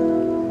了。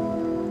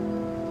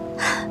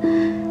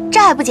这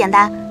还不简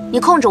单？你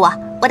控制我，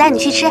我带你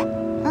去吃。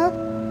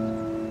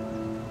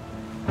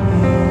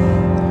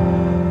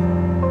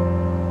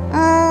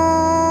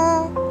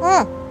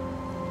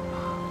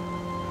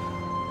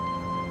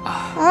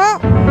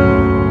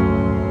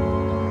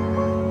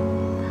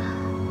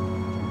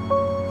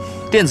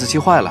电子器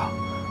坏了，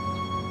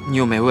你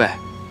又没胃，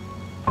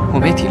我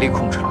没体力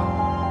控制了。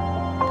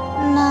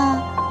那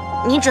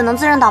你只能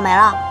自认倒霉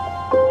了。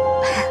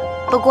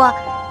不过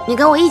你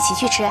跟我一起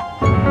去吃，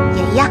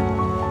也一样。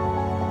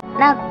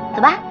那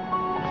走吧。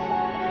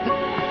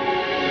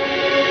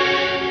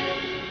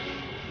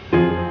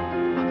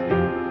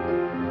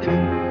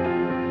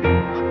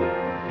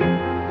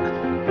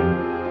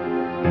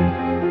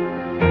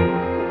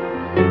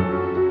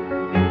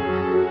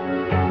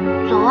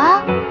走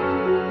啊。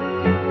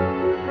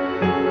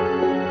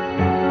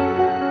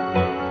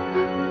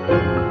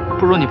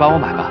不如你帮我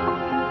买吧，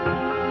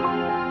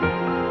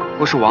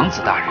我是王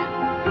子大人，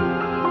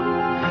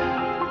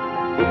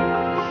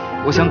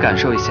我想感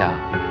受一下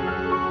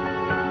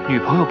女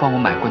朋友帮我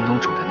买关东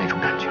煮的那种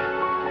感觉。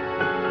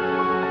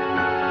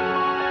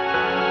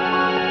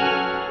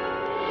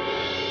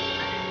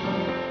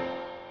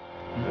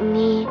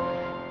你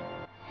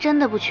真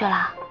的不去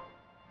了？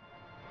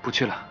不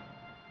去了。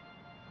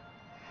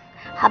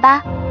好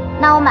吧，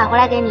那我买回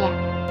来给你，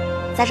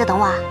在这等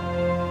我啊。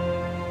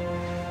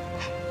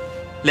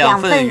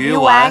2份鱼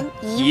丸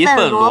，1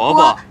份萝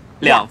卜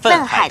，2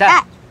份海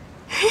带。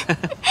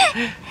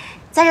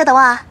在这等我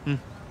啊。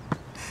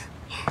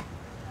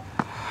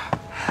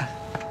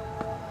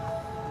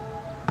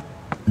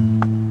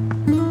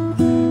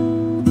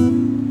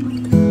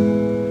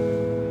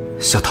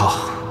小桃，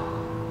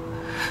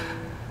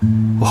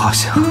我好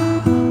像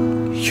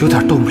有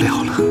点动不了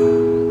了。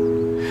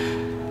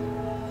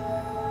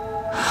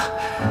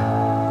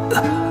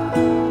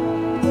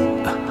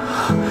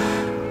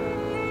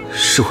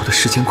是我的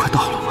时间快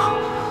到了吗？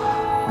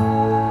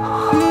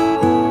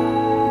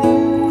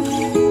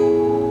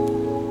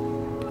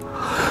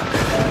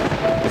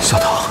小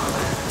桃，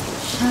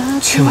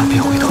千万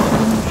别回头，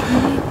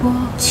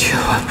千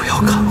万不要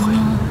看回。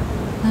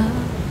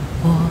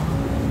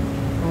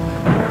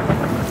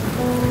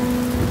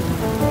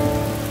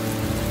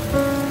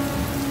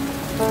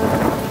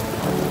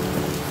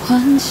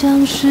幻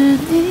想是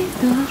你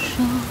的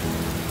手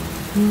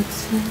如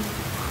此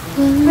温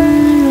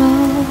柔，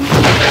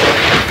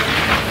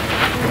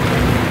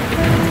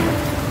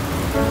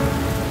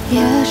夜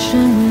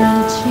深人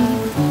静，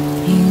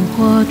萤火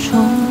虫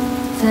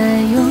在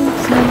游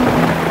走，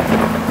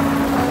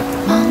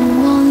望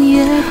望夜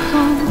空，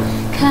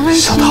看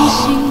星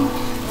星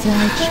在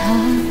颤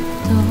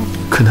抖。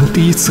可能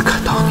第一次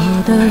看到你，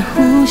我的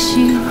呼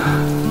吸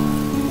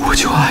我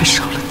就爱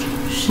上了你。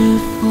是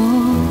否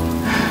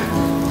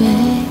被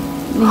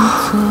你错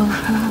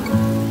过？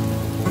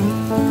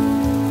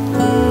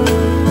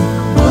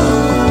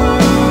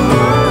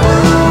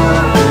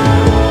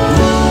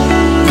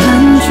感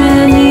觉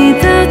你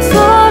的左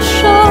手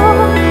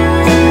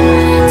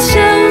牵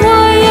我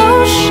右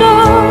手，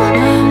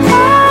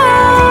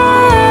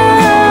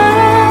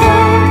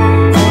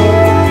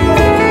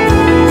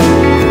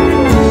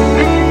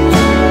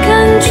感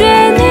觉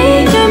你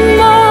的梦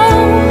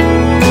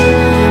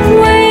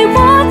为我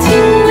停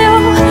留，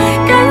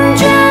感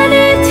觉你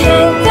听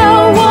到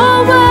我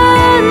问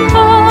候。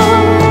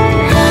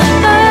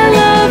I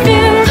love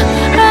you,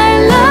 I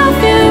love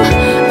you,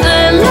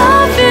 I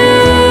love you,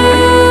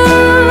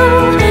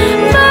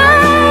 my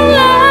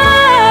love.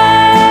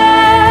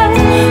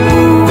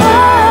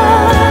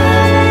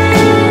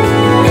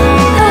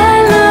 I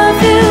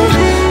love you,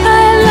 I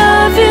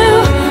love you,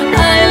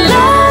 I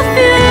love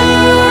you,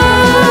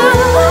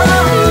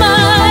 my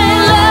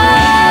love.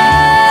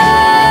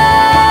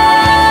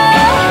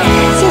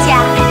 谢谢啊。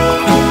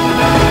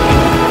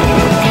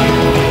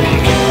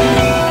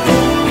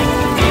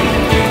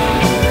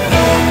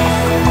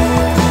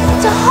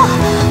江浩，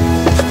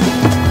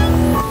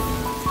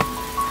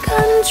感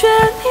觉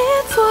你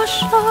左手，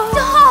江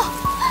浩，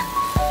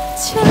牵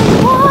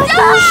我右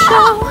手，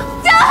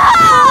江浩，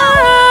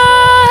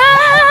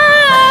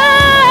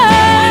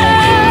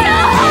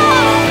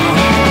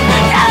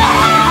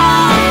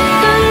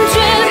感觉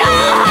你的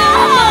梦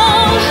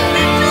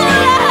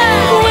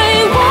为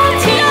我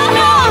停留，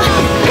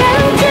感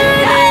觉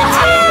你听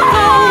到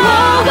我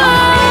问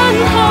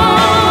候。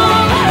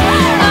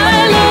I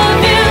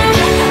love you,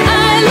 I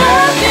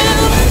love you,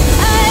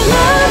 I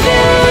love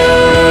you,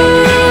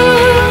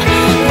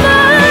 my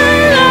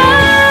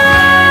love.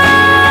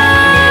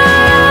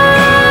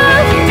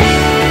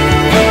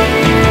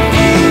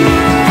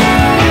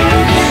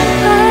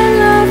 I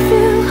love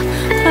you,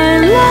 I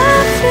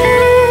love you.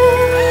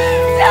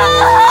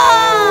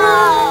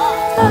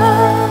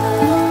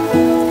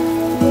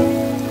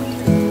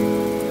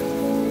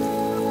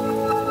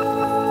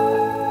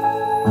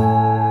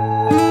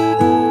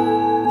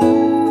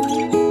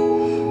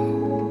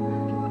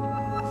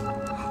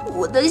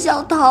 我的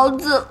小桃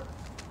子，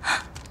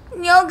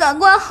你要赶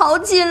快好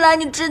起来，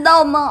你知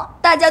道吗？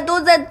大家都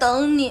在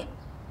等你。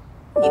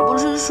你不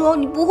是说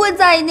你不会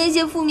在意那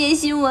些负面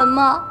新闻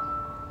吗？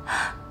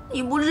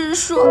你不是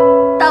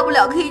说大不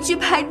了可以去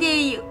拍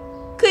电影，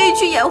可以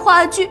去演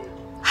话剧，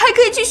还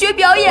可以去学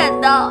表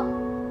演的？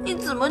你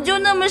怎么就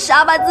那么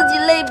傻，把自己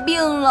累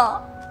病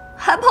了，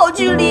还跑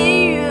去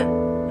淋雨？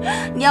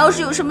你要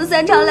是有什么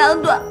3长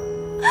2短，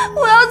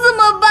我要怎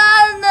么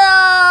办呢？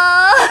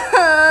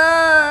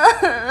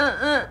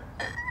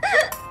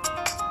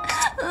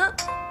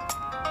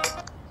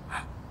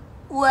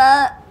喂，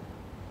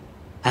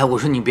哎，我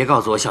说你别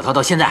告诉我，小桃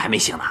到现在还没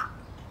醒呢。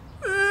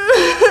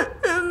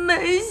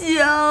没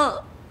醒。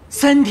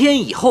 3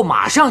天以后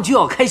马上就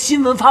要开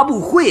新闻发布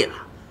会了。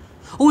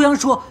欧阳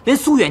说，连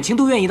苏远晴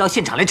都愿意到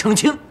现场来澄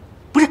清。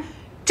不是，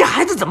这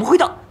孩子怎么会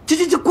到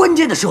这关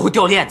键的时候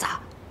掉链子？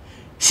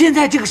现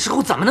在这个时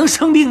候怎么能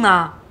生病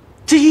呢？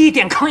这一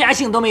点抗压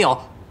性都没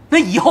有，那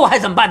以后还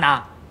怎么办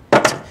呢？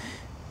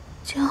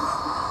江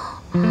浩，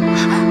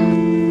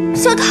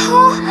小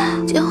桃，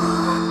江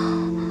浩，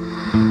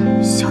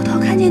小桃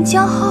看见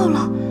江浩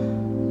了。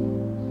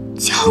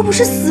江浩不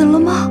是死了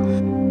吗？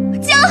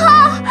江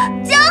浩，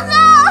江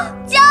浩，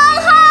江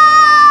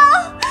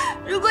浩！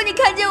如果你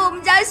看见我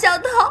们家小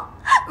桃，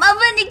麻烦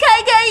你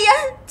开开眼。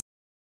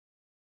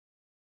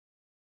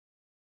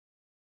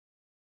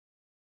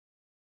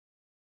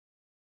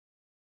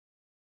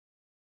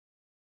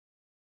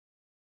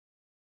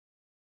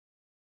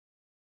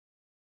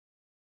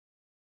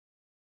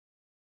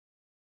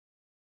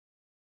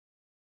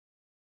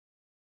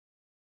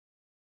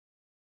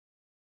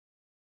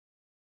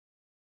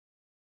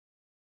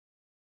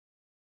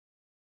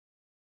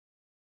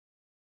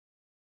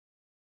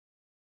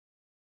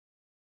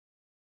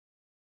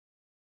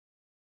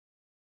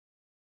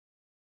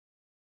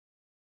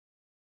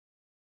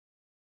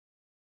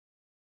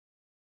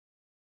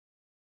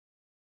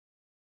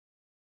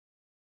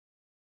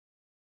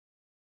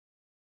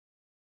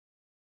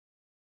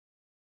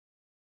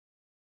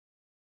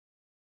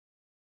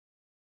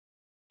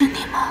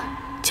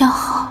江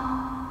浩，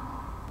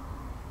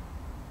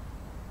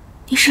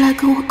你是来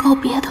跟我告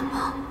别的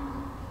吗？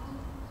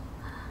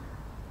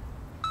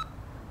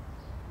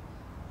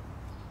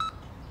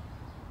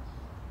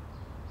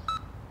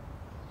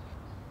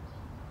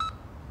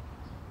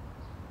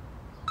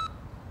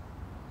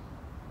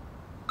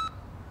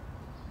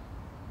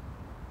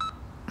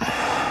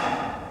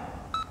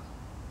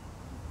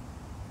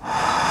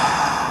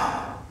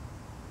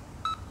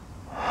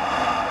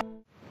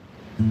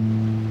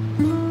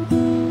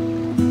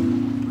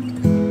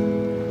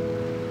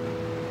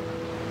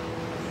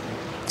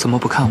怎么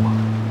不看我？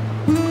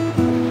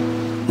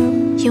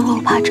因为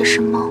我怕这是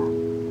梦，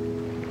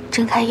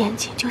睁开眼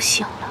睛就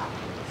醒了。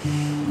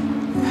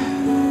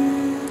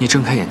你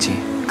睁开眼睛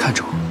看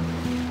着我，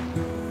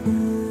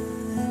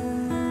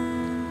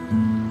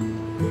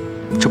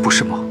这不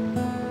是梦。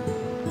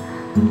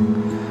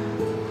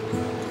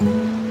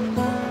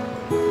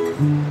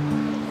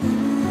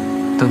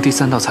等第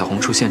3道彩虹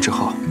出现之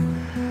后，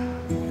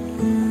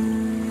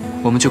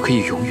我们就可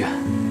以永远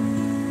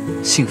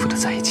幸福的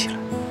在一起了。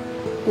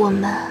我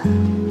们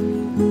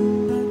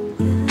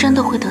真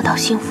的会得到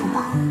幸福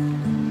吗？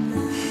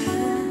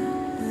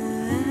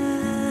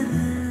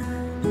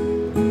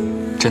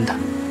真的，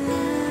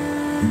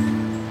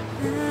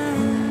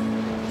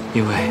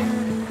因为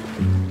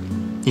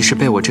你是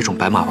被我这种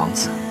白马王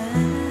子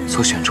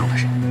所选中的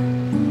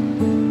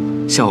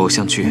人，像偶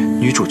像剧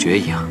女主角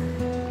一样。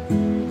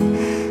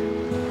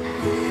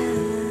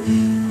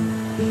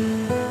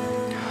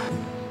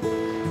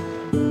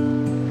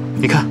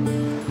你看，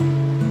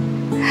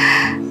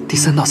第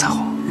3道彩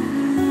虹，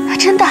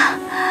真的。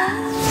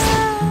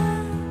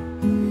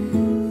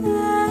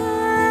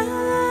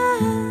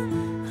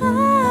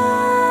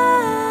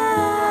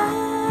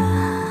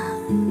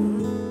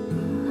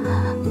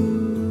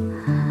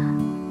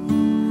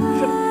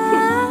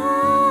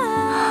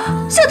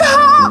小桃，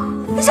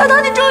小桃，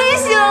你终于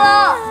醒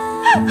了！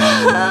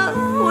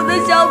我的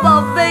小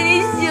宝贝，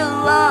你醒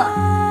了，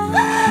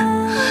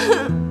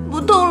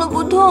不痛了，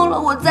不痛了，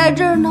我在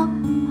这儿呢。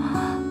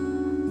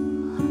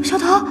小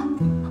桃，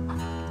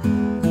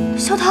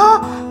小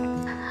桃，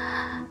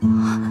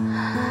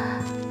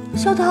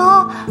小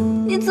桃，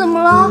你怎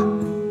么了？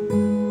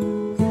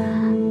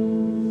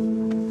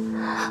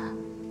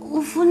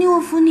我扶你，我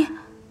扶你。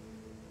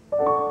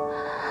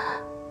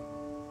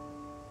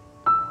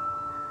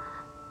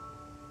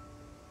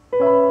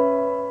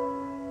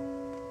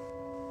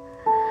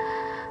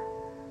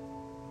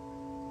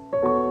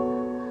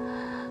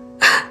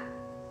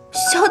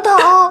小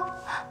桃，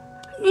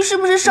你是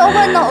不是烧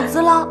坏脑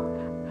子了？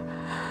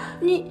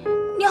你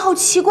好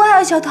奇怪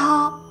啊，小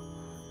桃，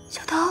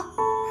小桃。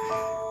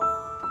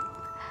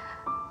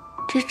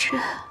芝芝，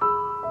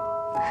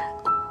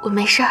我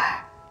没事儿，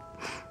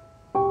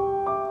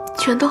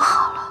全都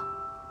好了。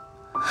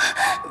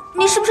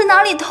你是不是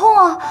哪里痛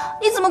啊？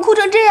你怎么哭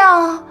成这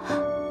样啊？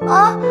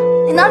啊，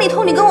你哪里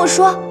痛？你跟我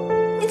说，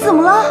你怎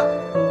么了？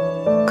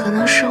可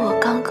能是我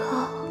刚刚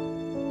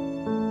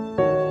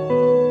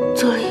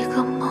做了一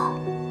个梦，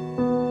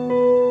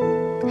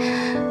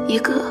一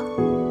个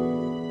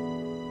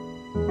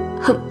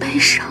很悲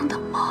伤的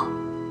梦。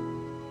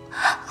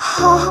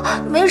好，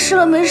没事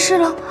了，没事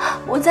了，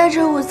我在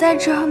这儿，我在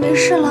这儿，没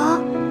事了啊，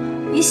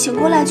你醒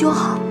过来就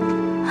好。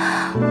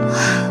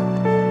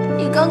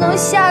你刚刚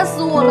吓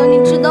死我了，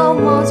你知道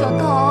吗，小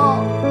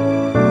桃？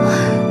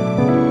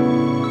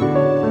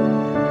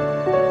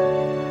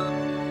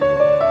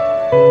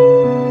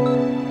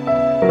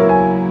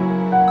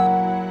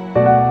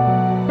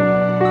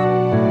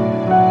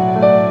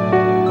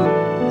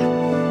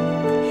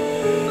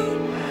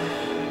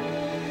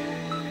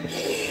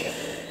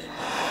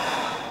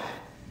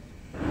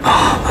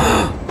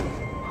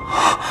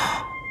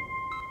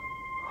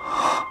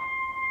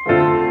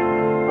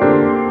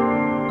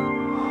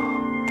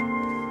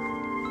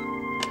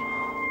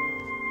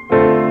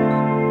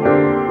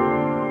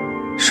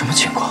什么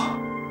情况？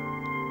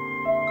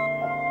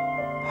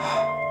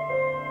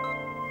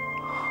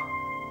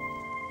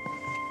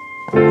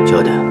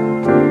久点。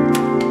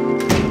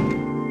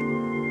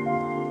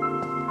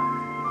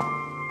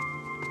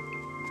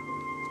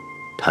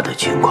他的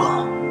情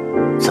况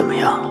怎么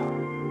样了？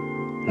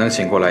能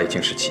醒过来已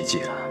经是奇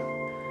迹了。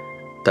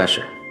但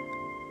是，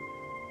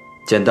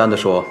简单的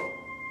说，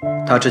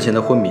他之前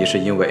的昏迷是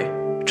因为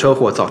车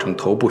祸造成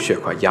头部血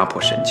块压迫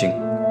神经，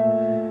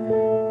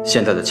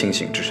现在的清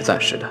醒只是暂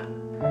时的，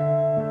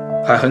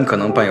还很可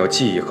能伴有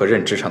记忆和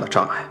认知上的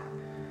障碍。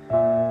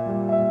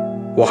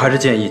我还是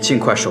建议尽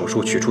快手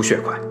术取出血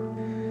块。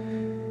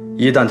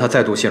一旦他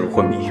再度陷入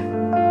昏迷，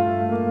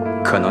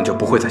可能就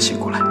不会再醒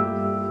过来。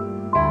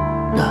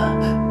那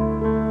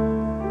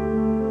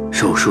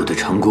手术的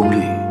成功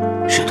率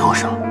是多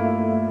少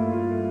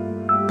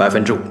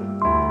？5%。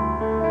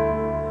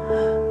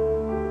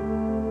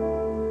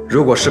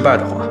如果失败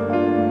的话，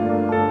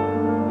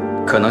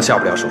可能下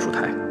不了手术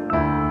台。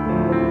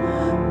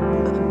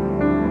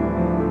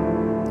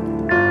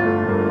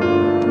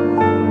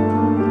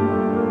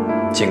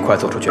尽快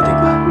做出决定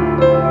吧。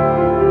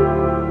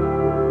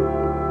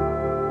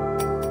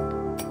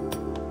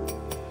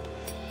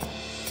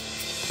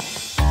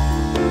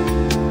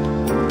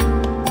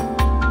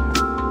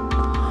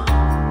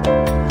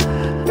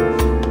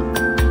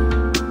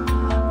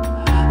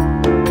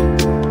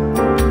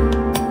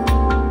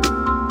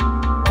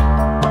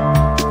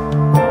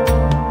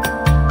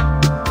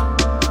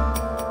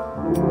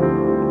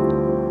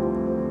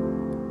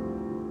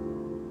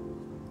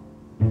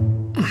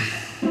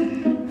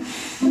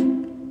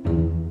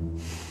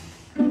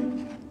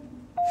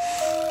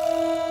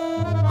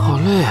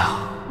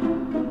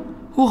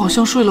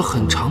像睡了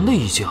很长的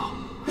一觉，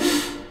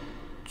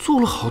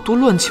做了好多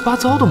乱七八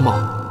糟的梦，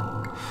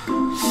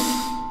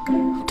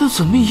但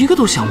怎么一个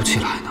都想不起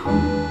来呢？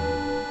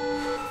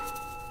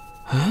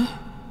哎，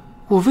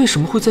我为什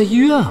么会在医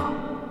院啊？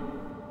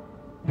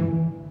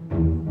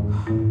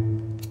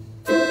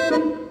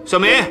小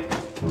明，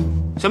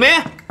小明，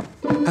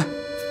哎，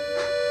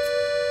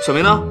小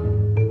明呢？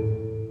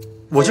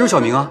我就是小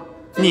明啊。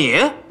你？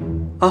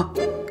啊？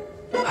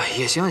哎，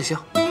也行也行。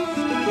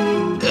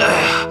哎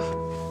呀，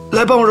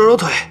来帮我揉揉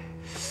腿。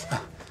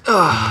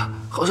啊，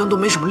好像都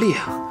没什么力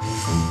啊。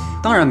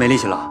当然没力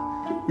气了，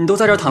你都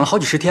在这儿躺了好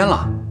几十天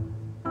了。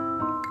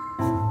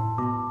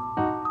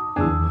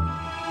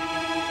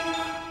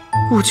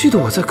我记得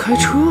我在开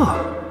车啊。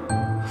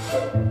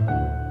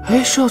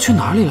哎，是要去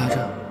哪里来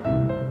着？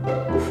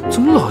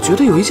怎么老觉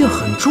得有一件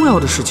很重要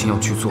的事情要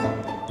去做？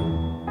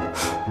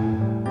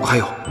还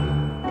有，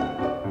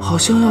好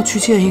像要去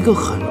见一个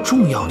很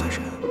重要的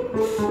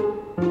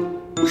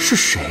人，是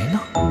谁呢？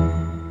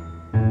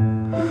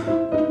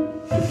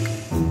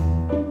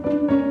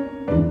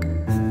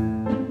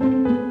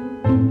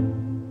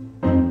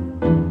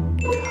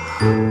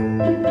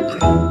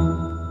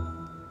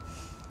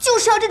就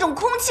是要这种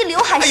空气刘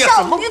海哎呀，什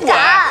少么鬼？女感。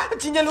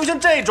今年流行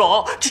这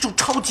种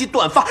超级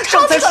短发，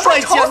超级短发帅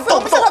气，丑死了！我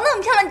们小桃那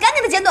么漂亮，你赶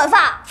紧的剪短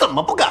发。怎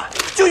么不敢？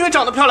就因为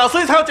长得漂亮，所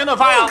以才要剪短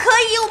发呀。不可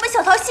以，我们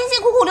小桃辛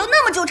辛苦苦留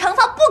那么久长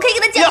发，不可以给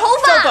她剪头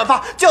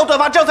发。叫短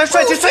发，这样才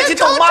帅气，帅气，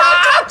懂吗？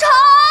丑！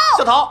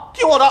小桃，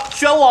听我的，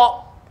选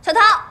我。小桃，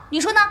你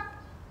说呢？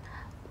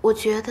我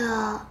觉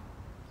得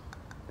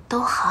都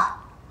好。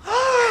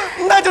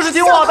那就是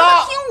听我的。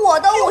听我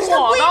的，我是她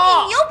闺蜜，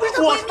你又不是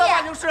她闺蜜。当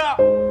然就是。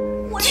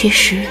其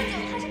实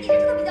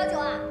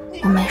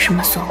我没什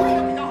么所谓。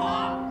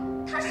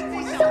她是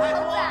我的小桃子。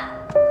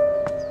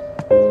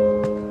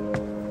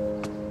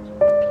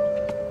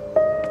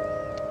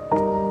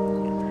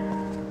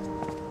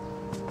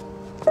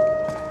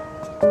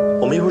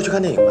我们一会儿去看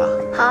电影吧。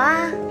好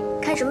啊，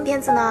看什么片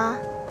子呢？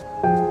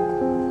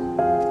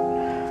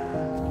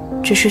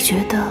只是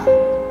觉得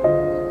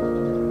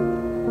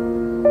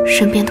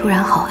身边突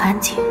然好安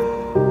静。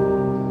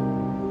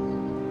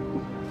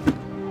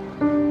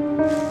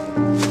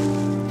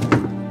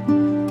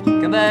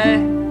干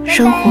杯！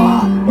生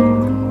活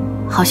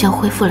好像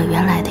恢复了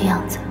原来的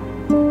样子。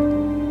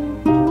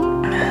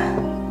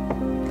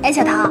哎，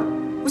小桃，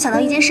我想到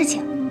一件事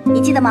情，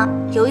你记得吗？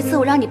有一次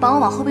我让你帮我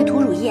往后背涂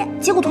乳液，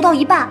结果涂到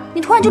一半，你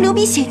突然就流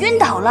鼻血晕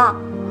倒了，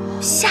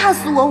吓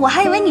死我！我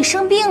还以为你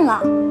生病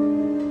了，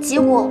结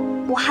果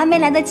我还没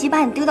来得及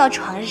把你丢到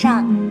床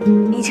上，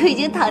你就已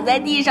经躺在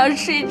地上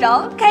睡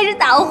着，开始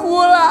打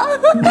呼了，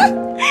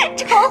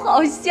超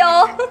好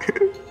笑。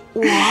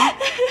我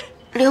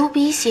流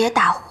鼻血、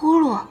打呼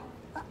噜，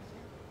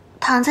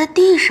躺在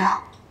地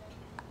上。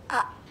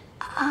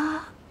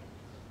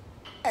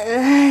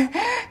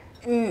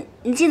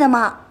你记得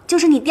吗？就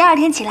是你第二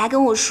天起来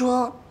跟我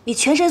说你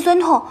全身酸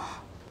痛，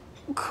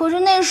可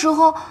是那时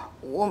候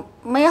我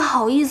没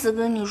好意思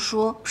跟你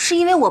说，是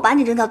因为我把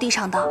你扔到地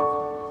上的。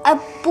哎，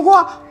不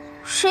过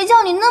谁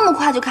叫你那么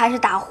快就开始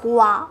打呼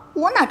啊？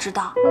我哪知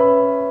道？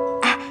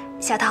哎，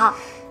小桃，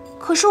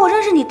可是我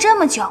认识你这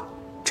么久，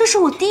这是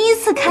我第一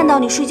次看到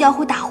你睡觉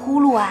会打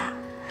呼噜啊。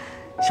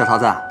小桃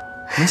子，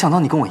没想到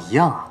你跟我一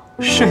样啊，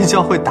睡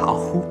觉会打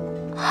呼。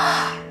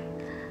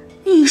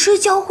你睡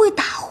觉会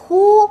打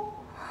呼？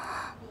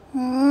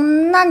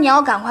那你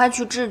要赶快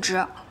去治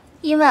治，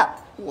因为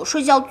我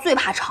睡觉最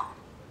怕吵。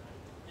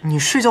你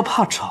睡觉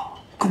怕吵，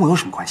跟我有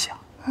什么关系啊？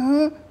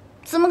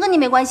怎么跟你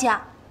没关系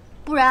啊？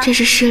不然这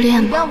是失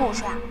恋你不要吗？跟我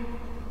睡啊。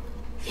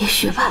也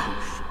许吧。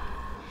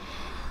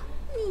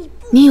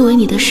你以为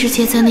你的世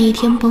界在那一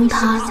天崩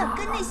塌了，想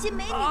跟那些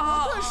美女模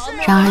特睡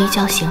啊。然而一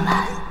觉醒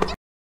来，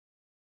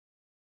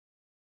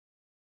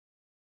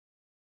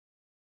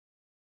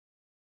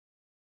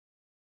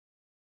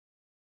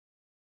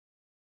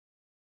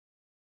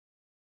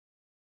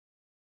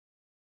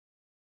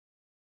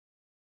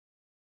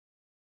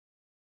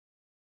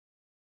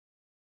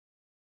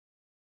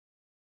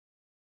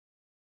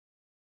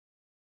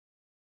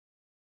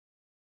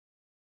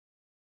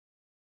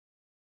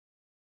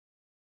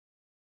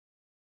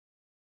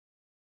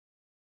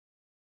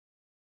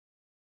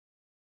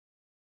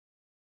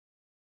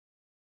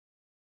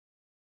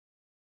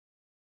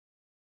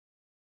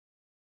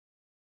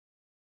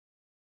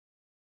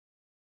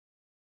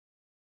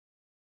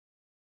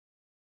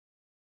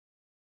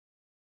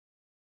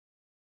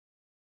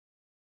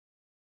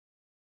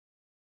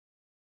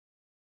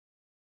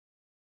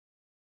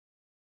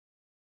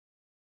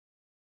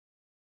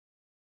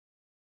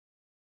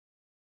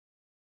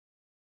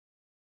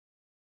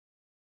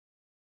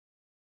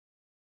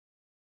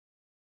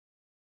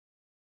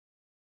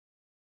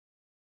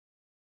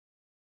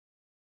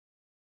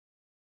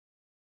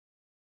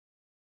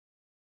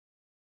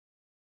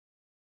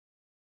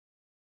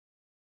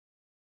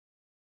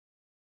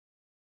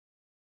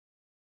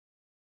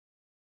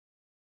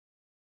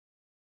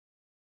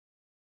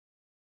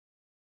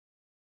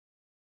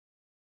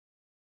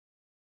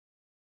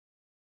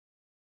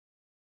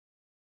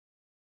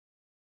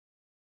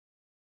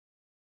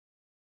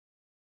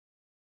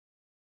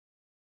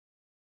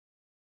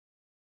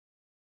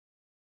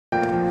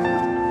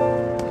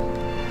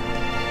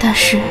但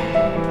是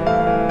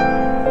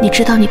你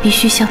知道你必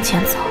须向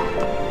前走，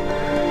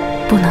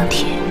不能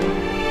停。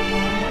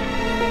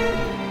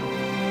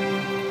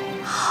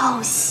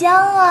好香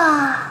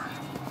啊！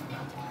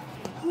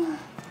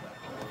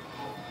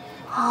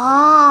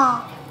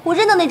啊，我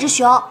认得那只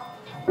熊，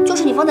就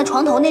是你放在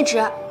床头那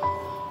只。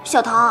小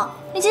唐，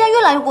你今天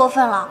越来越过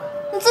分了，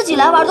你自己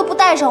来玩都不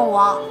带上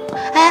我。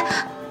哎，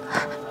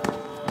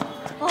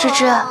芝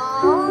芝，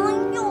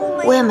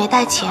我也没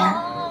带钱，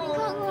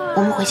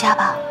我们回家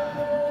吧。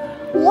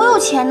我有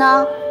钱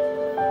呢。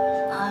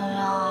哎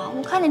呀，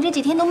我看你这几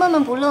天都闷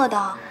闷不乐的，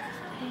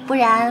不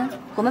然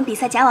我们比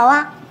赛夹娃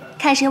娃，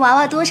看谁娃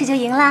娃多谁就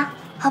赢啦，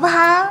好不好？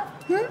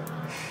嗯。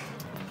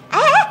哎，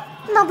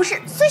那不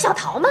是孙小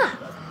桃吗？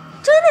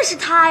真的是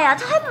她呀，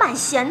她还蛮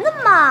闲的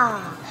嘛，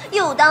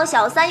又当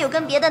小三，又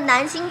跟别的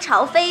男星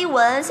炒绯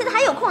闻，现在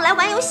还有空来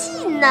玩游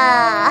戏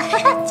呢。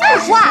就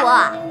是说，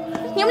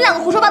你们两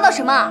个胡说八道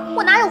什么？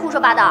我哪有胡说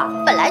八道？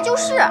本来就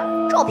是，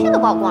照片都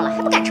曝光了，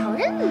还不敢承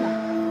认呢。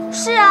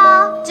是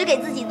啊，只给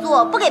自己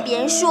做，不给别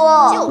人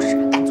说。就是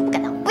敢做不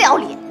敢当，不要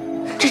脸。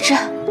芝芝，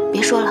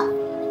别说了，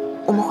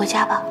我们回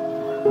家吧。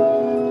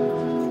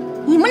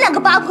你们两个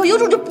八婆有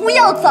种就不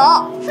要走！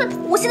哼，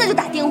我现在就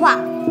打电话，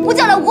我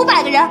叫来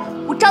500个人，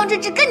我张芝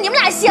芝跟你们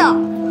俩姓，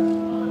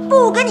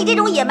不跟你这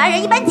种野蛮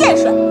人一般见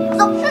识。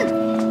走，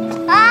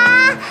哼！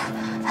啊！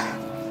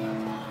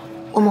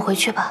我们回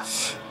去吧。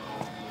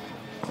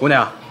姑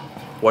娘，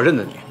我认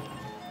得你。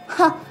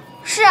哼，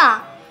是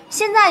啊，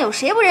现在有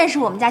谁不认识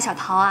我们家小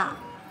桃啊？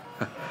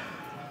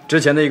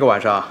之前的一个晚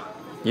上，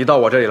你到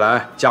我这里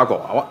来夹过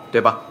娃娃，对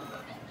吧？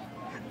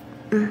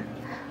嗯，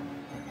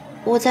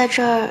我在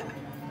这儿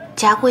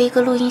夹过一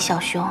个录音小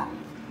熊。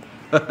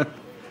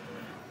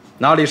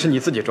哪里是你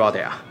自己抓的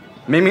呀？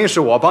明明是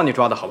我帮你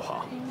抓的，好不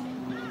好？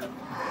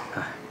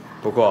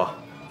不过，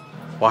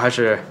我还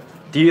是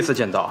第一次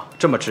见到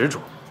这么执着、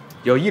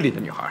有毅力的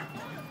女孩。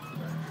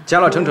夹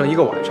了整整1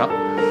个晚上，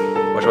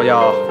我说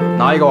要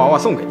拿一个娃娃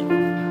送给你，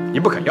你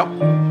不肯要，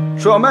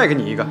说要卖给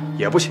你一个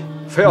也不行，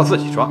非要自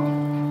己抓。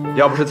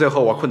要不是最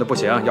后我困得不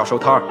行要收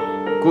摊儿，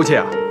估计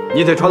啊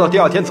你得抓到第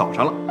2天早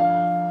上了。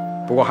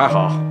不过还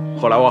好，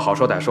后来我好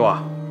说歹说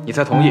啊，你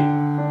才同意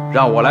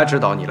让我来指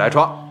导你来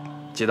抓，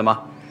记得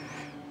吗？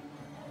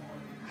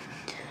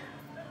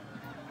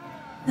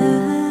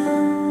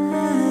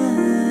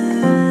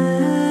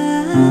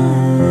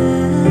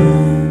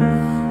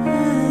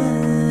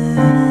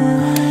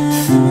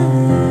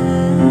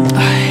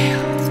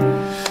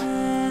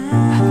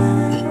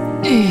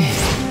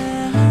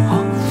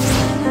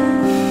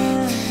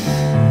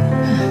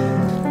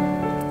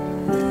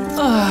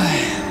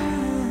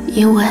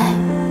因为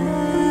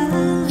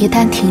一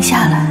旦停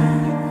下来，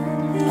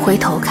回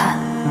头看，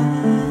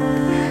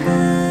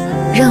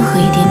任何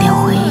一点点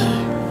回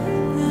忆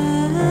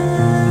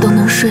都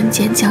能瞬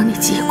间将你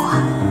击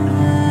垮。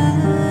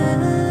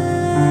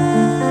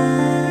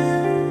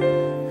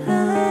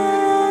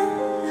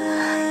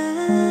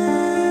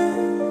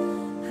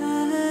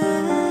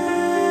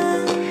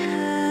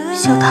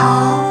小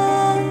桃，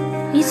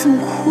你怎么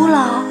哭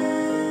了？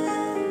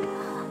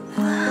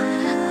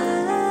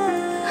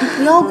你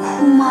不要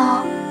哭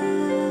嘛，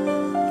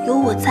有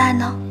我在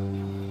呢，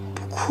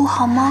不哭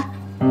好吗？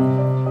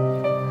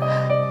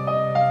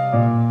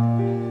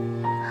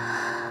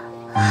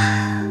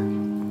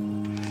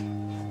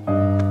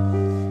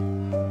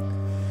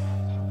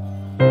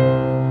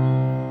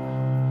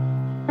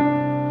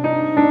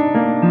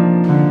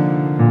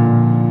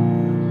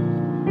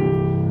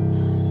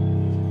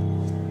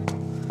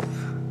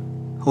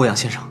欧阳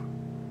先生，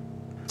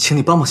请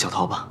你帮帮小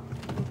桃吧。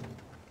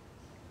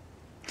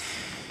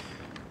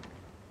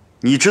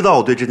你知道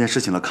我对这件事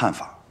情的看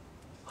法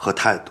和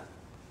态度。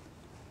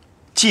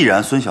既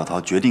然孙小桃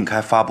决定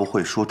开发布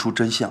会说出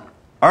真相，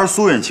而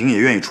苏远晴也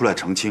愿意出来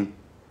澄清，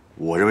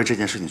我认为这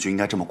件事情就应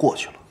该这么过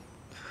去了。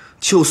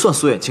就算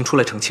苏远晴出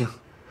来澄清，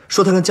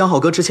说她跟江浩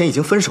哥之前已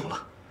经分手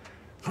了，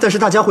但是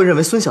大家会认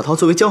为孙小桃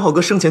作为江浩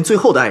哥生前最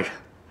后的爱人，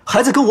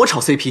还在跟我炒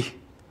CP，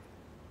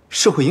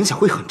 社会影响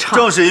会很差。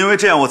正是因为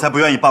这样，我才不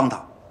愿意帮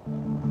他。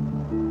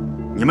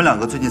你们两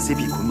个最近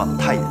CP 捆绑的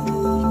太严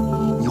重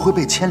了，你会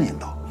被牵连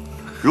到。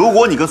如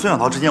果你跟孙小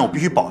桃之间我必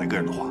须保一个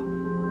人的话，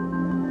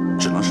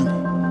只能是你。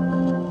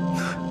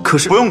可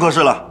是不用可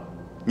是了，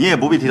你也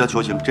不必替他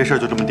求情，这事儿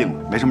就这么定了，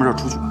没什么事，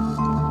出去吧。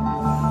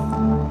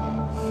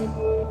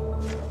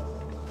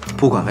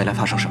不管未来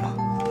发生什么，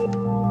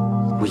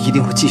我一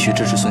定会继续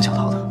支持孙小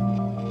桃的，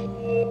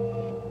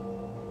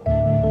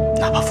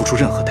哪怕付出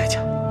任何代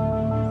价。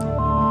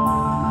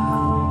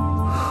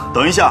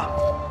等一下。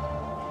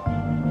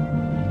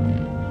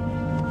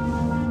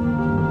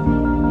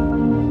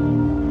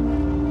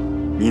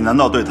你难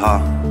道对他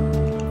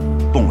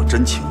动了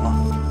真情了？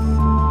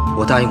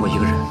我答应过一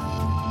个人，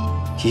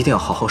一定要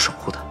好好守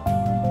护他。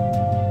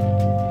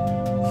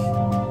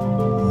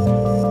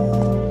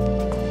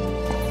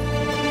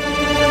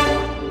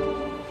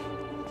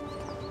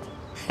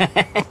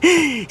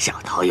小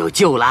桃有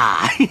救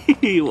啦！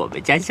我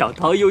们家小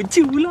桃有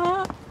救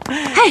啦！哎，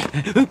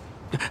哎呦，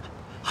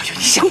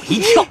你吓我一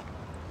跳！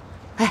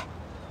哎，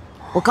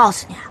我告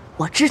诉你啊，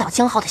我知道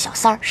江浩的小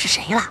三儿是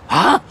谁了。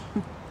啊？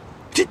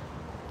这，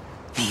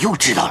你又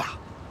知道了？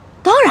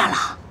当然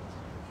了。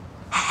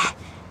哎，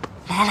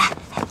来，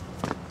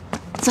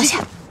坐下。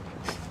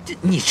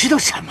你知道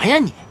什么呀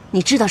你？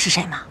你知道是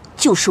谁吗？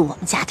就是我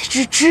们家的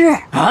芝芝。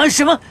啊？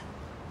什么？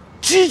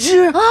芝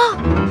芝啊？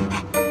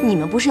你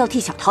们不是要替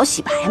小桃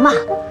洗白吗？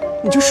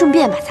你就顺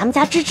便把咱们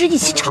家芝芝一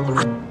起炒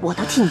了，我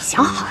都替你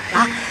想好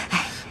了。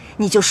哎，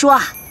你就说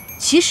啊，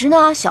其实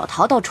呢，小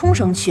桃到冲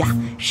绳去啊，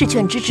是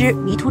劝芝芝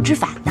迷途知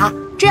返的。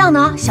这样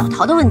呢，小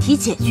桃的问题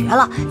解决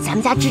了，咱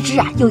们家芝芝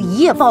啊又一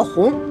夜爆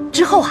红。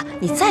之后啊，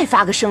你再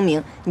发个声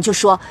明，你就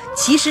说，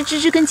其实芝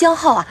芝跟江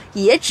浩啊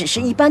也只是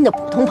一般的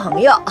普通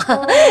朋友。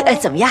哎，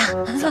怎么样？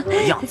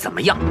怎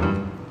么样？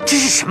这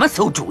是什么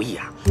馊主意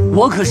啊！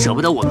我可舍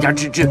不得我们家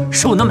芝芝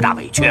受那么大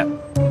委屈。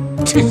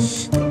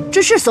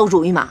这是馊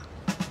主意吗？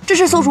这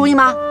是馊主意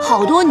吗？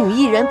好多女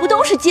艺人不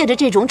都是借着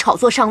这种炒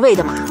作上位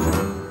的吗？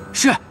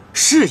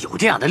是有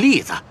这样的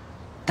例子，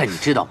但你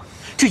知道吗？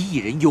这艺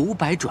人由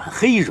白转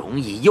黑容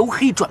易，由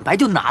黑转白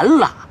就难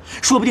了。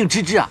说不定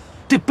芝芝啊，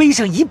得背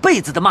上一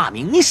辈子的骂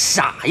名。你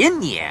傻呀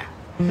你！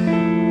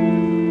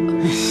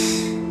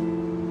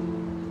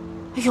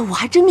哎呦，我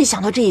还真没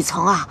想到这一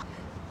层啊！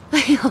哎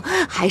呦，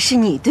还是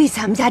你对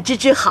咱们家芝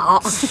芝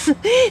好。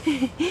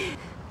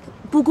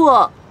不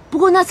过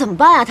那怎么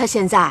办啊？他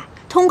现在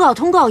通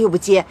告又不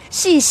接，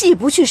戏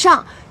不去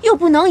上，又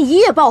不能一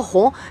夜爆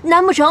红，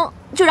难不成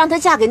就让她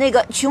嫁给那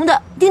个穷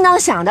的叮当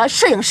响的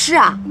摄影师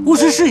啊？我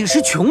说摄影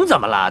师穷怎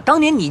么了？当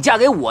年你嫁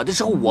给我的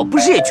时候，我不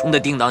是也穷的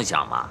叮当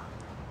响吗？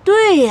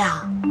对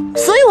呀，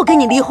所以我跟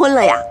你离婚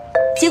了呀。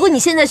结果你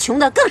现在穷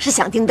的更是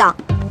响叮当。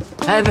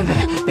哎，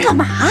别，干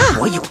嘛？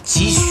我有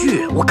积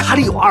蓄，我卡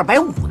里有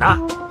250呢。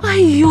哎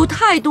呦，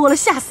太多了，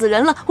吓死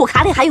人了！我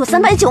卡里还有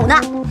390呢。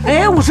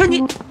哎，我说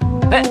你，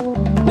哎，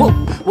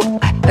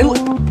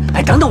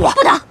等等我，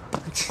不等。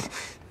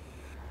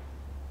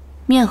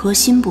面和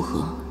心不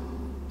和，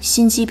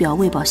心机婊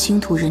为保星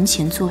途人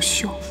前作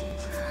秀，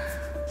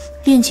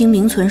恋情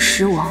名存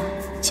实亡，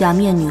假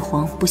面女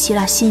皇不惜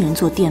拉新人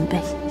做垫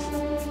背，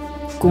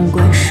公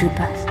关失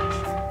败，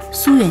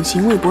苏远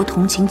晴为博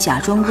同情假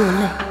装落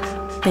泪，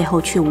背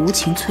后却无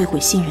情摧毁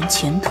新人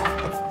前途。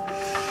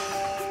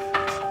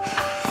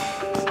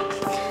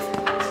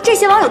这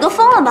些网友都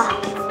疯了吗？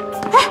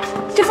哎，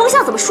这风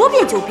向怎么说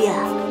变就变？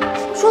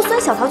说孙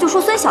小桃就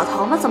说孙小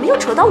桃吗？怎么又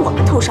扯到我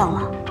们头上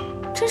了？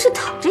真是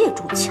躺着也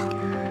中枪。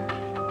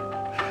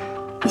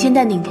你先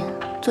淡定点，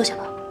坐下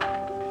吧。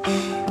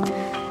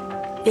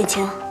远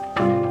晴，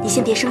你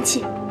先别生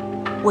气，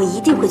我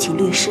一定会请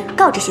律师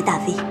告这些大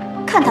V，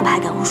 看他们还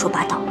敢胡说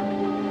八道。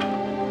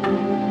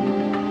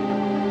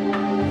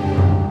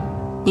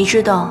你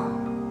知道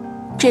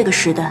这个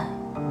时代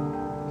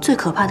最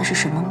可怕的是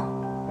什么吗？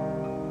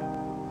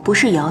不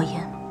是谣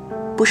言，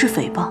不是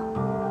诽谤，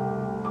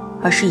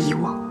而是遗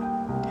忘。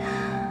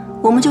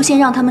我们就先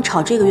让他们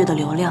炒这个月的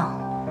流量，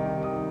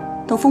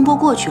等风波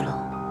过去了，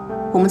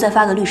我们再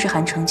发个律师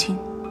函澄清，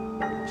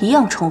一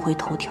样重回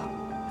头条。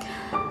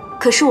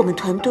可是我们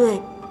团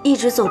队一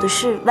直走的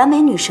是完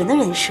美女神的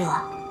人设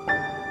啊。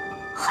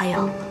还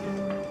有，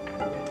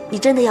你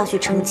真的要去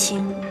澄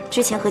清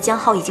之前和江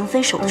浩已经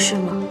分手的事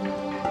吗？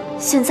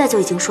现在就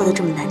已经说得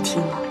这么难听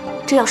了，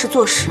这要是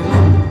坐实了，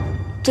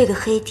这个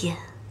黑点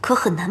可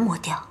很难抹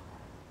掉。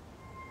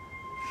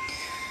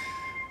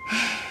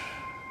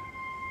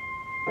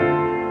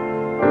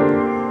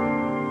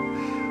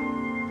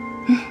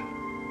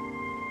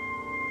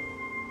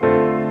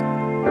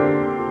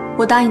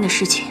我答应的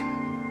事情，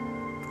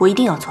我一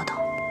定要做到。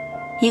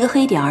一个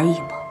黑点而已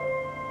嘛，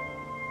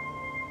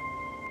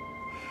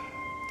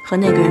和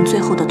那个人最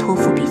后的托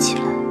付比起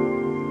来，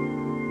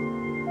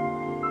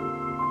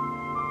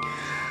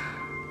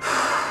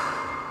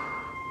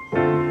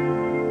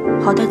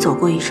好歹走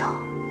过一场，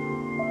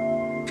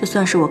这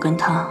算是我跟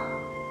他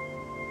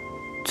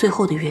最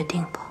后的约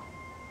定吧。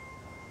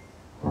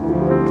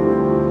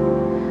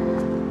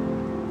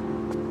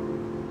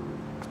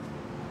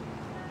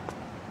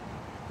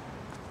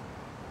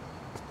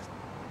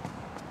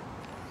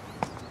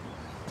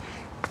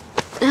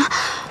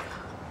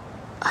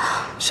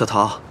小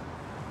桃，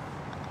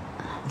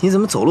你怎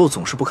么走路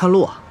总是不看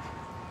路啊？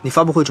你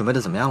发布会准备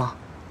的怎么样了？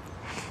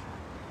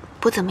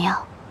不怎么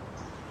样。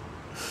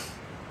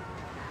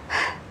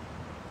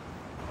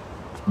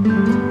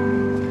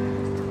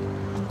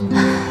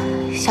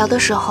小的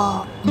时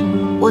候，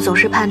我总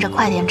是盼着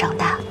快点长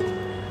大，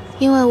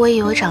因为我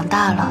以为长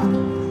大了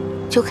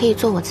就可以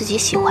做我自己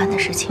喜欢的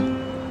事情，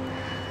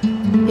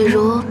比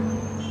如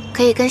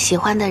可以跟喜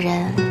欢的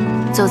人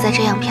走在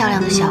这样漂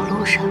亮的小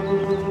路上。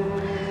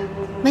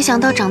没想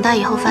到长大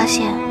以后发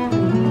现，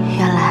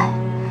原来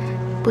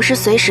不是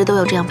随时都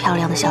有这样漂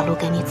亮的小路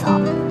给你走，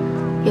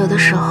有的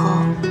时候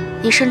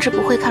你甚至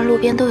不会看路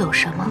边都有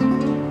什么，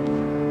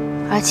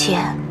而且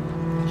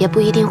也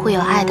不一定会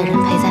有爱的人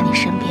陪在你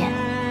身边。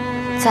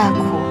再苦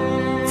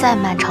再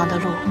漫长的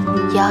路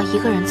也要一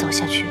个人走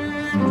下去，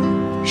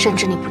甚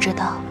至你不知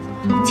道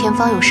前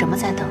方有什么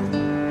在等你。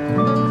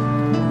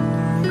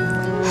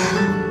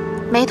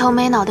没头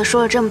没脑地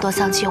说了这么多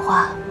丧气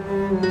话，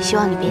希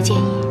望你别介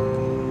意。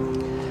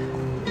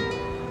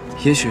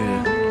也许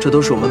这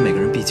都是我们每个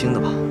人必经的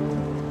吧。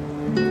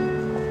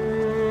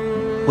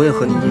我也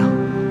和你一样，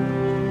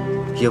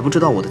也不知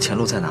道我的前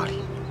路在哪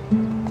里，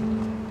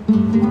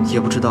也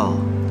不知道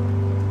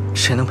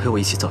谁能陪我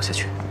一起走下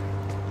去。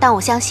但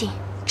我相信，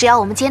只要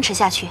我们坚持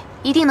下去，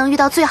一定能遇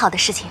到最好的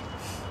事情。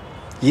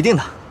一定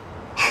的。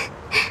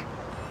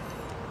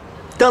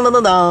当当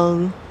当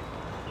当，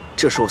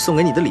这是我送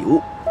给你的礼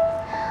物。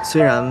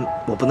虽然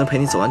我不能陪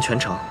你走完全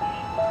程，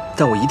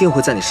但我一定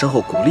会在你身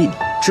后鼓励你、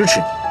支持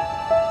你。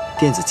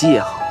电子鸡也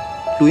好，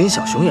录音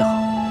小熊也好，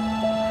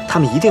他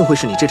们一定会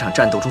是你这场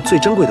战斗中最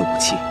珍贵的武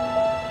器。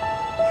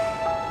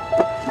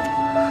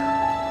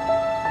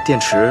电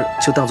池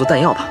就当作弹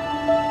药吧，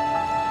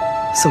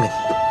送给你。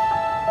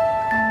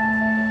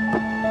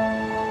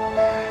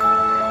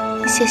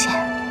谢谢。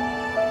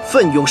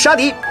奋勇杀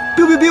敌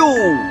 ，biu biu biu。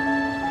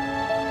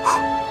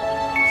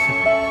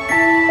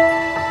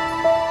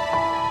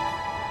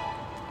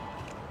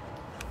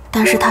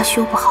但是它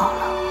修不好了。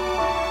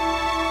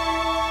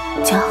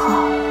江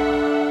浩，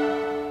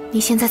你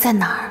现在在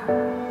哪儿？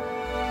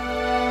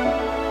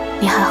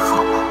你还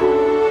好吗？